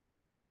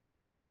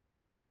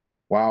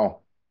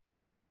 Wow.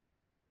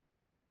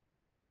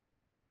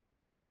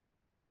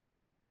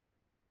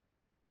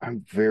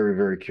 I'm very,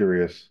 very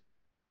curious.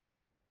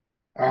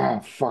 Oh,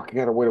 fuck, I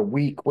gotta wait a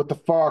week. What the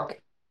fuck?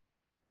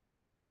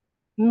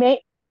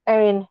 May I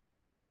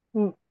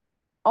mean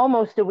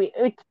almost a week.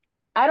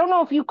 I don't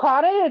know if you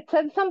caught it. It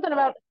said something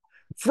about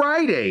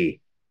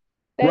Friday,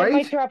 that it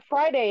might right? drop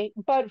Friday,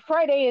 but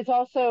Friday is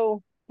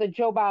also the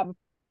Joe Bob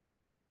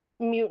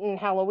mutant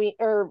Halloween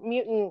or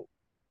mutant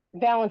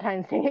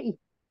Valentine's Day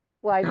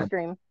live God,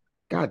 stream.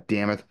 God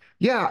damn it.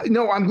 Yeah,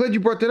 no, I'm glad you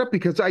brought that up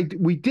because I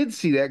we did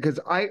see that because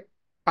I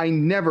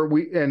never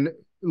we and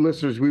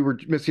listeners, we were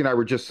Missy and I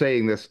were just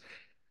saying this.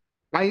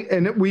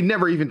 And we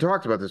never even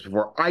talked about this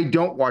before. I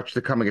don't watch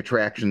the coming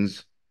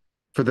attractions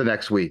for the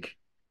next week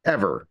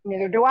ever.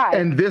 Neither do I,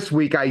 And this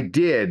week I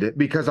did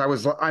because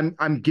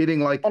I'm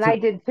getting like and I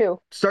to did too.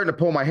 starting to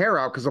pull my hair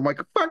out because I'm like,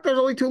 fuck, there's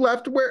only two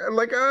left. Where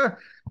like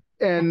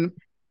and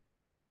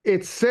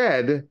it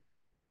said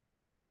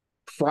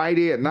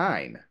Friday at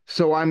 9.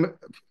 So I'm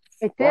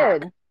It fuck.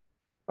 did.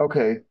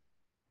 Okay.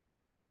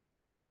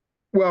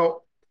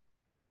 Well,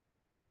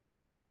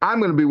 I'm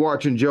going to be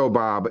watching Joe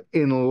Bob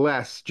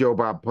unless Joe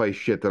Bob plays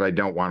shit that I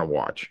don't want to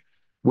watch,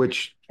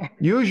 which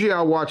usually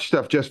I'll watch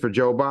stuff just for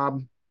Joe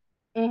Bob,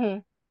 Hmm.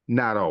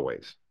 not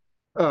always.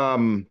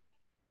 Um,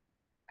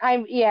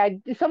 I'm yeah.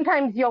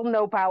 Sometimes you'll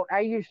nope out.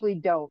 I usually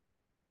don't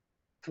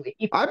sleep.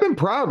 I've been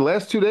proud.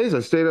 Last 2 days, I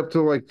stayed up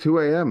till like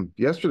 2 a.m.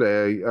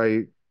 Yesterday,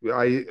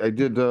 I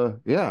did.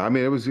 Yeah, I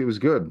mean, it was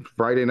good.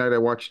 Friday night, I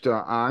watched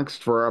Angst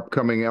for our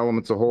upcoming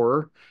Elements of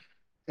Horror,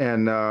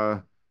 and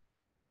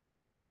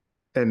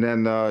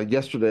then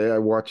yesterday I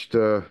watched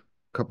a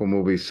couple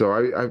movies.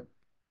 So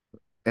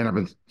and I've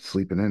been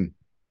sleeping in.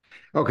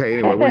 Okay,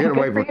 anyway, we're getting Good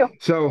away for from you.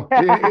 so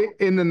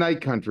in the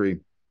night country.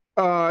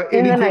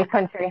 In the Anything night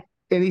country.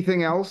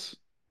 anything else?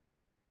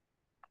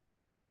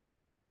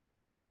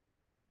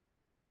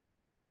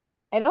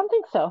 I don't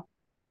think so.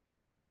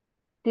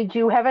 Did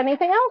you have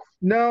anything else?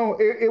 No,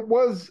 it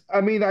was.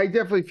 I mean, I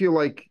definitely feel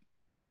like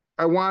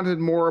I wanted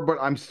more, but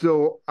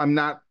I'm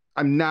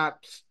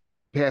not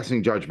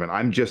passing judgment.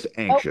 I'm just Oh,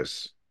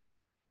 anxious.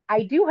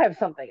 I do have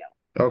something else.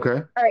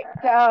 Okay. All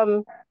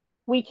right.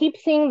 We keep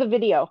seeing the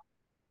video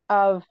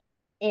of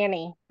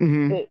Annie,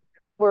 Hmm. it,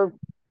 where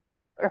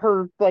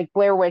her like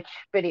Blair Witch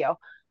video.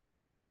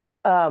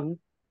 Um,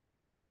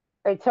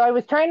 right. So I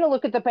was trying to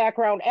look at the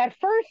background. At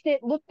first,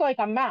 it looked like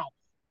a mouse.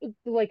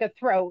 like a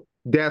throat.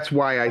 That's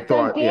why I But then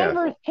thought, yeah.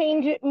 Danvers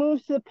change it,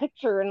 moves the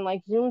picture and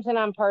like zooms in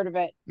on part of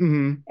it,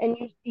 Hmm. and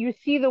you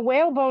see the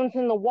whale bones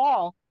in the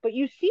wall, but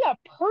you see a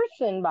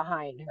person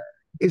behind her.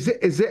 Is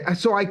it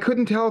so I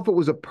couldn't tell if it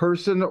was a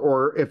person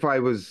or if I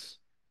was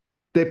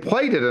they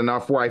played it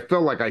enough where I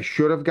felt like I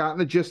should have gotten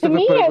the gist To of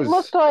me, it, but it it was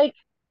looked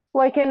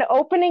like an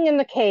opening in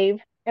the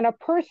cave and a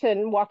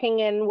person walking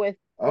in with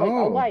like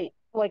a oh, light,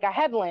 like a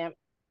headlamp,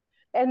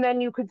 and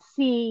then you could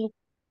see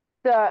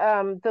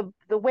the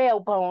whale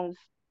bones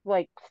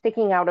like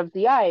sticking out of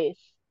the ice.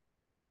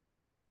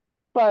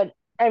 But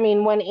I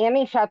mean, when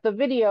Annie shot the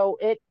video,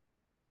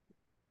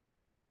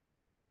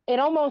 it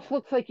almost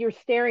looks like you're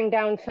staring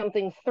down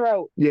something's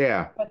throat.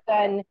 yeah, But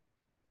then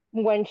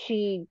when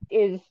she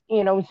is,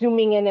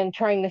 zooming in and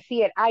trying to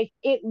see it,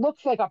 it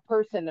looks like a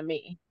person to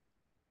me,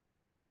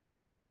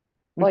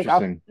 like a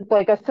interesting.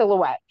 like a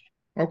silhouette.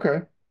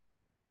 Okay.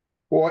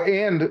 Well,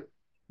 and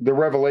the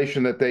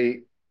revelation that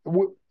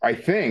I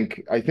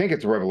think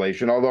it's a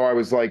revelation, although I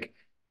was like,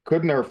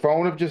 couldn't her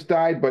phone have just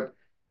died? But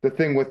the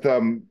thing with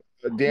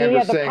Yeah,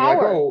 Danvers the saying like,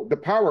 power. oh, the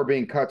power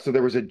being cut, so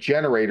there was a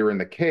generator in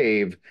the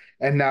cave,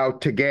 and now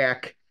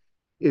Tagak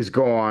is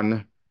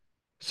gone.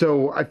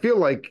 So I feel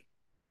like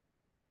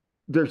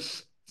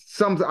there's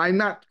some I'm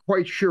not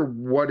quite sure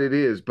what it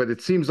is, but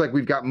it seems like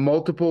we've got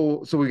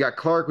multiple. So we've got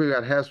Clark, we've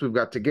got Hess, we've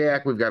got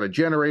Tagak, we've got a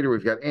generator,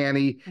 we've got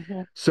Annie.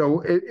 Mhm.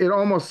 So it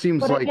almost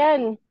seems But like,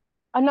 again,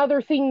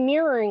 another thing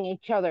mirroring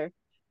each other,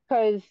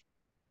 because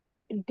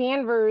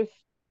Danvers,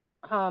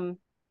 um,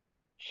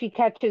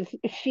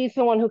 she's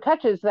the one who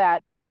catches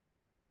that.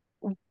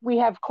 We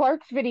have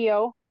Clark's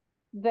video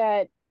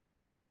that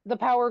the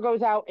power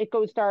goes out, it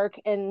goes dark,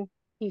 and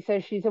he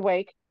says she's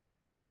awake.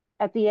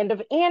 At the end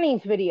of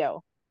Annie's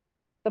video,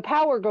 the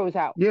power goes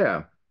out.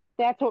 yeah.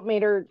 That's what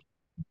made her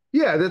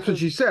Yeah, that's what her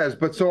she says.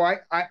 But so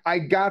I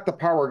got the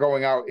power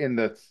going out in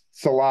the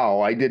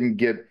Salal. I didn't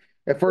get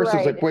at first I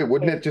was right like, in wait, the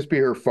wouldn't cave. it just be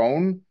her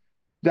phone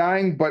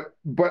dying? But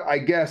I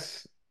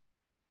guess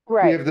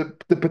we Right. have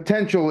the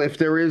potential if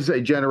there is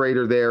a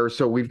generator there.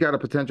 So we've got a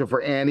potential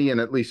for Annie and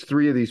at least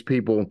three of these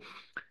people.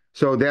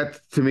 So that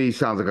to me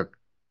sounds like a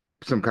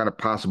some kind of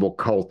possible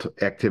cult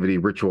activity,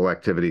 ritual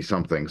activity,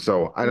 something.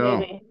 So I don't know.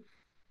 Maybe.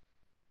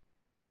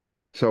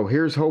 So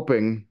here's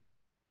hoping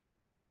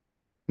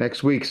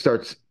next week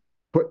starts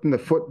putting the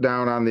foot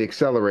down on the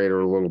accelerator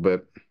a little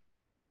bit.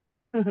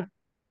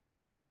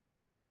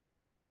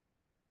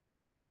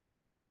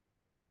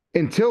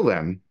 Until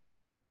then,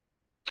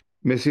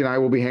 Missy and I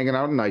will be hanging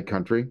out in Night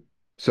Country.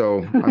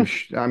 So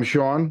I'm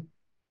Sean,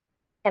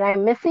 And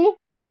I'm Missy,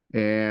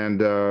 and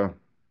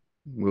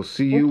we'll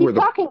see and you where keep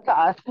the talking to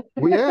us.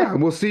 well, yeah,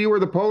 we'll see you where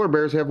the polar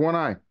bears have one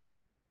eye.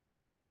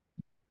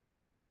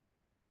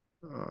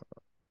 Uh,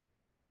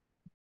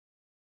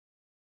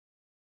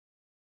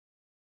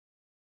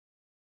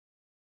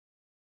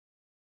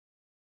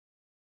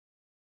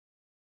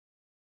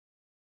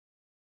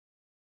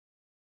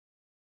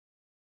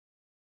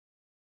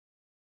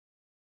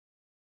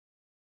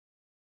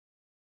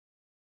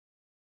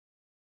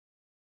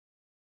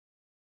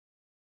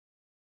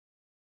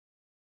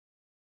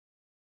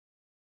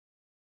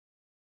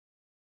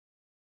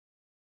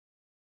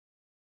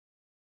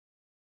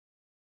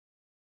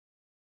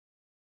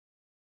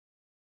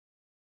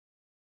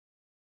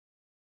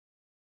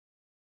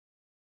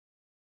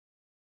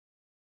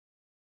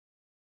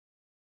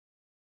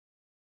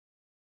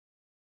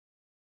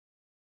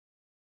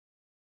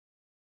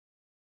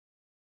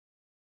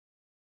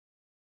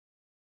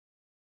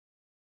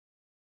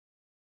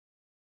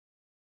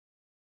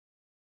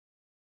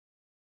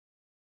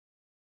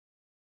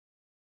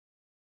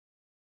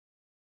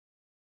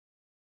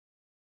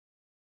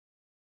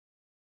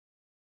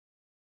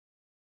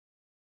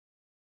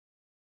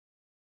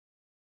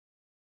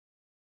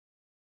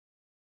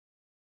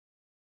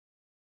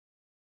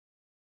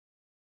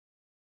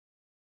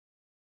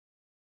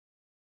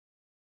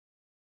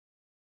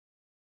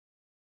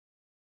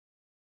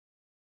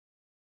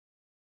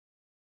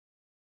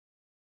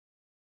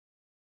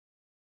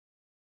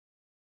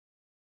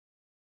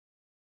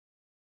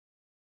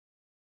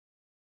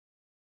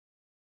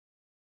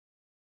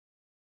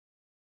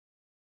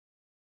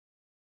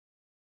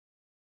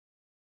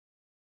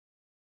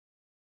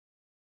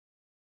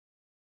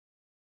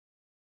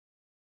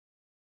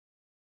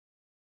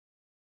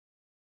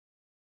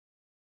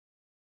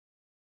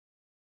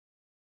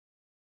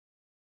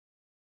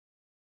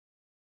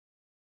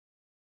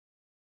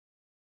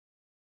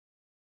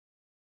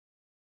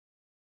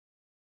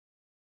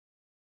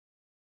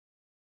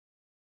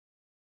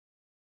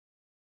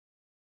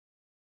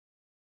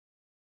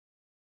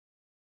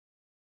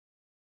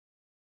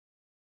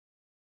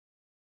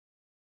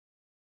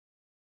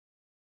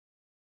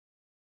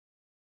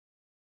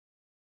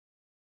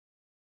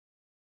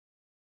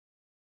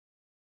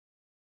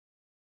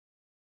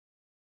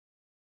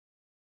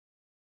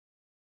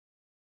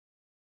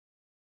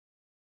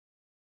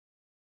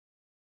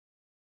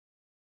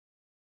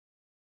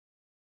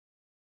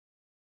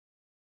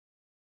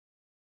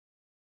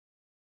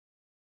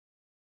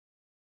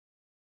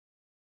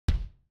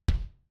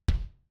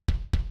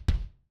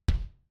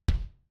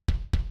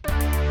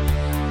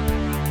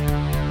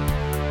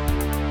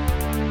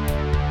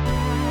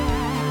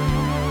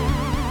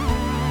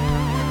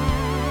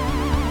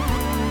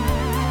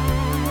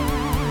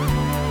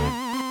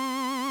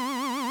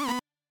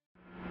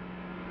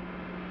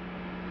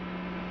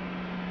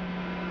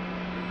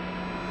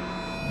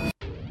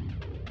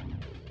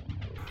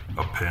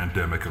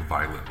 pandemic of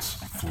violence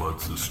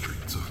floods the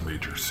streets of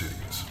major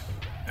cities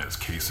as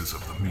cases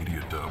of the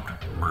media-dubbed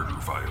murder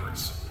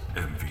virus,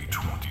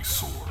 MV20,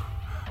 soar,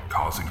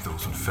 causing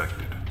those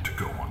infected to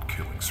go on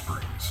killing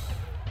sprees.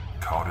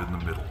 Caught in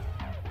the middle,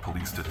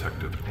 police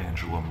detective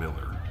Angela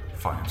Miller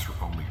finds her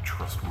only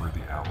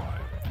trustworthy ally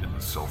in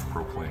the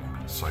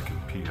self-proclaimed psychic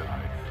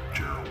PI,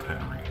 Gerald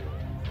Henry.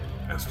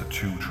 As the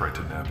two try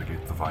to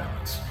navigate the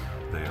violence,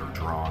 they are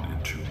drawn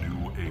into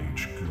New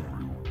Age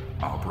guru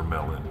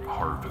Abramelin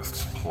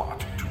Harvest's plot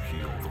to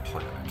heal the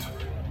planet.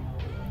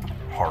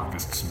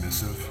 Harvest's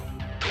missive?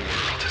 The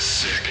world is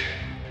sick,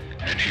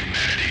 and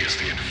humanity is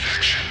the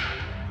infection.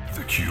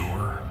 The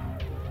cure?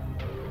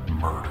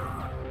 Murder.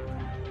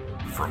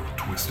 From the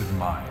twisted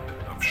mind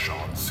of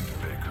Sean C.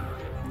 Baker,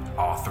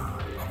 author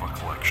of A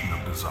Collection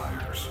of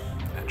Desires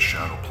and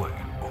Shadowplay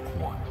in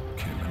Book 1,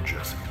 Kim and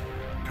Jesse,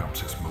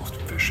 comes his most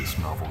vicious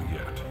novel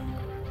yet,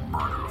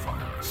 Murderboard.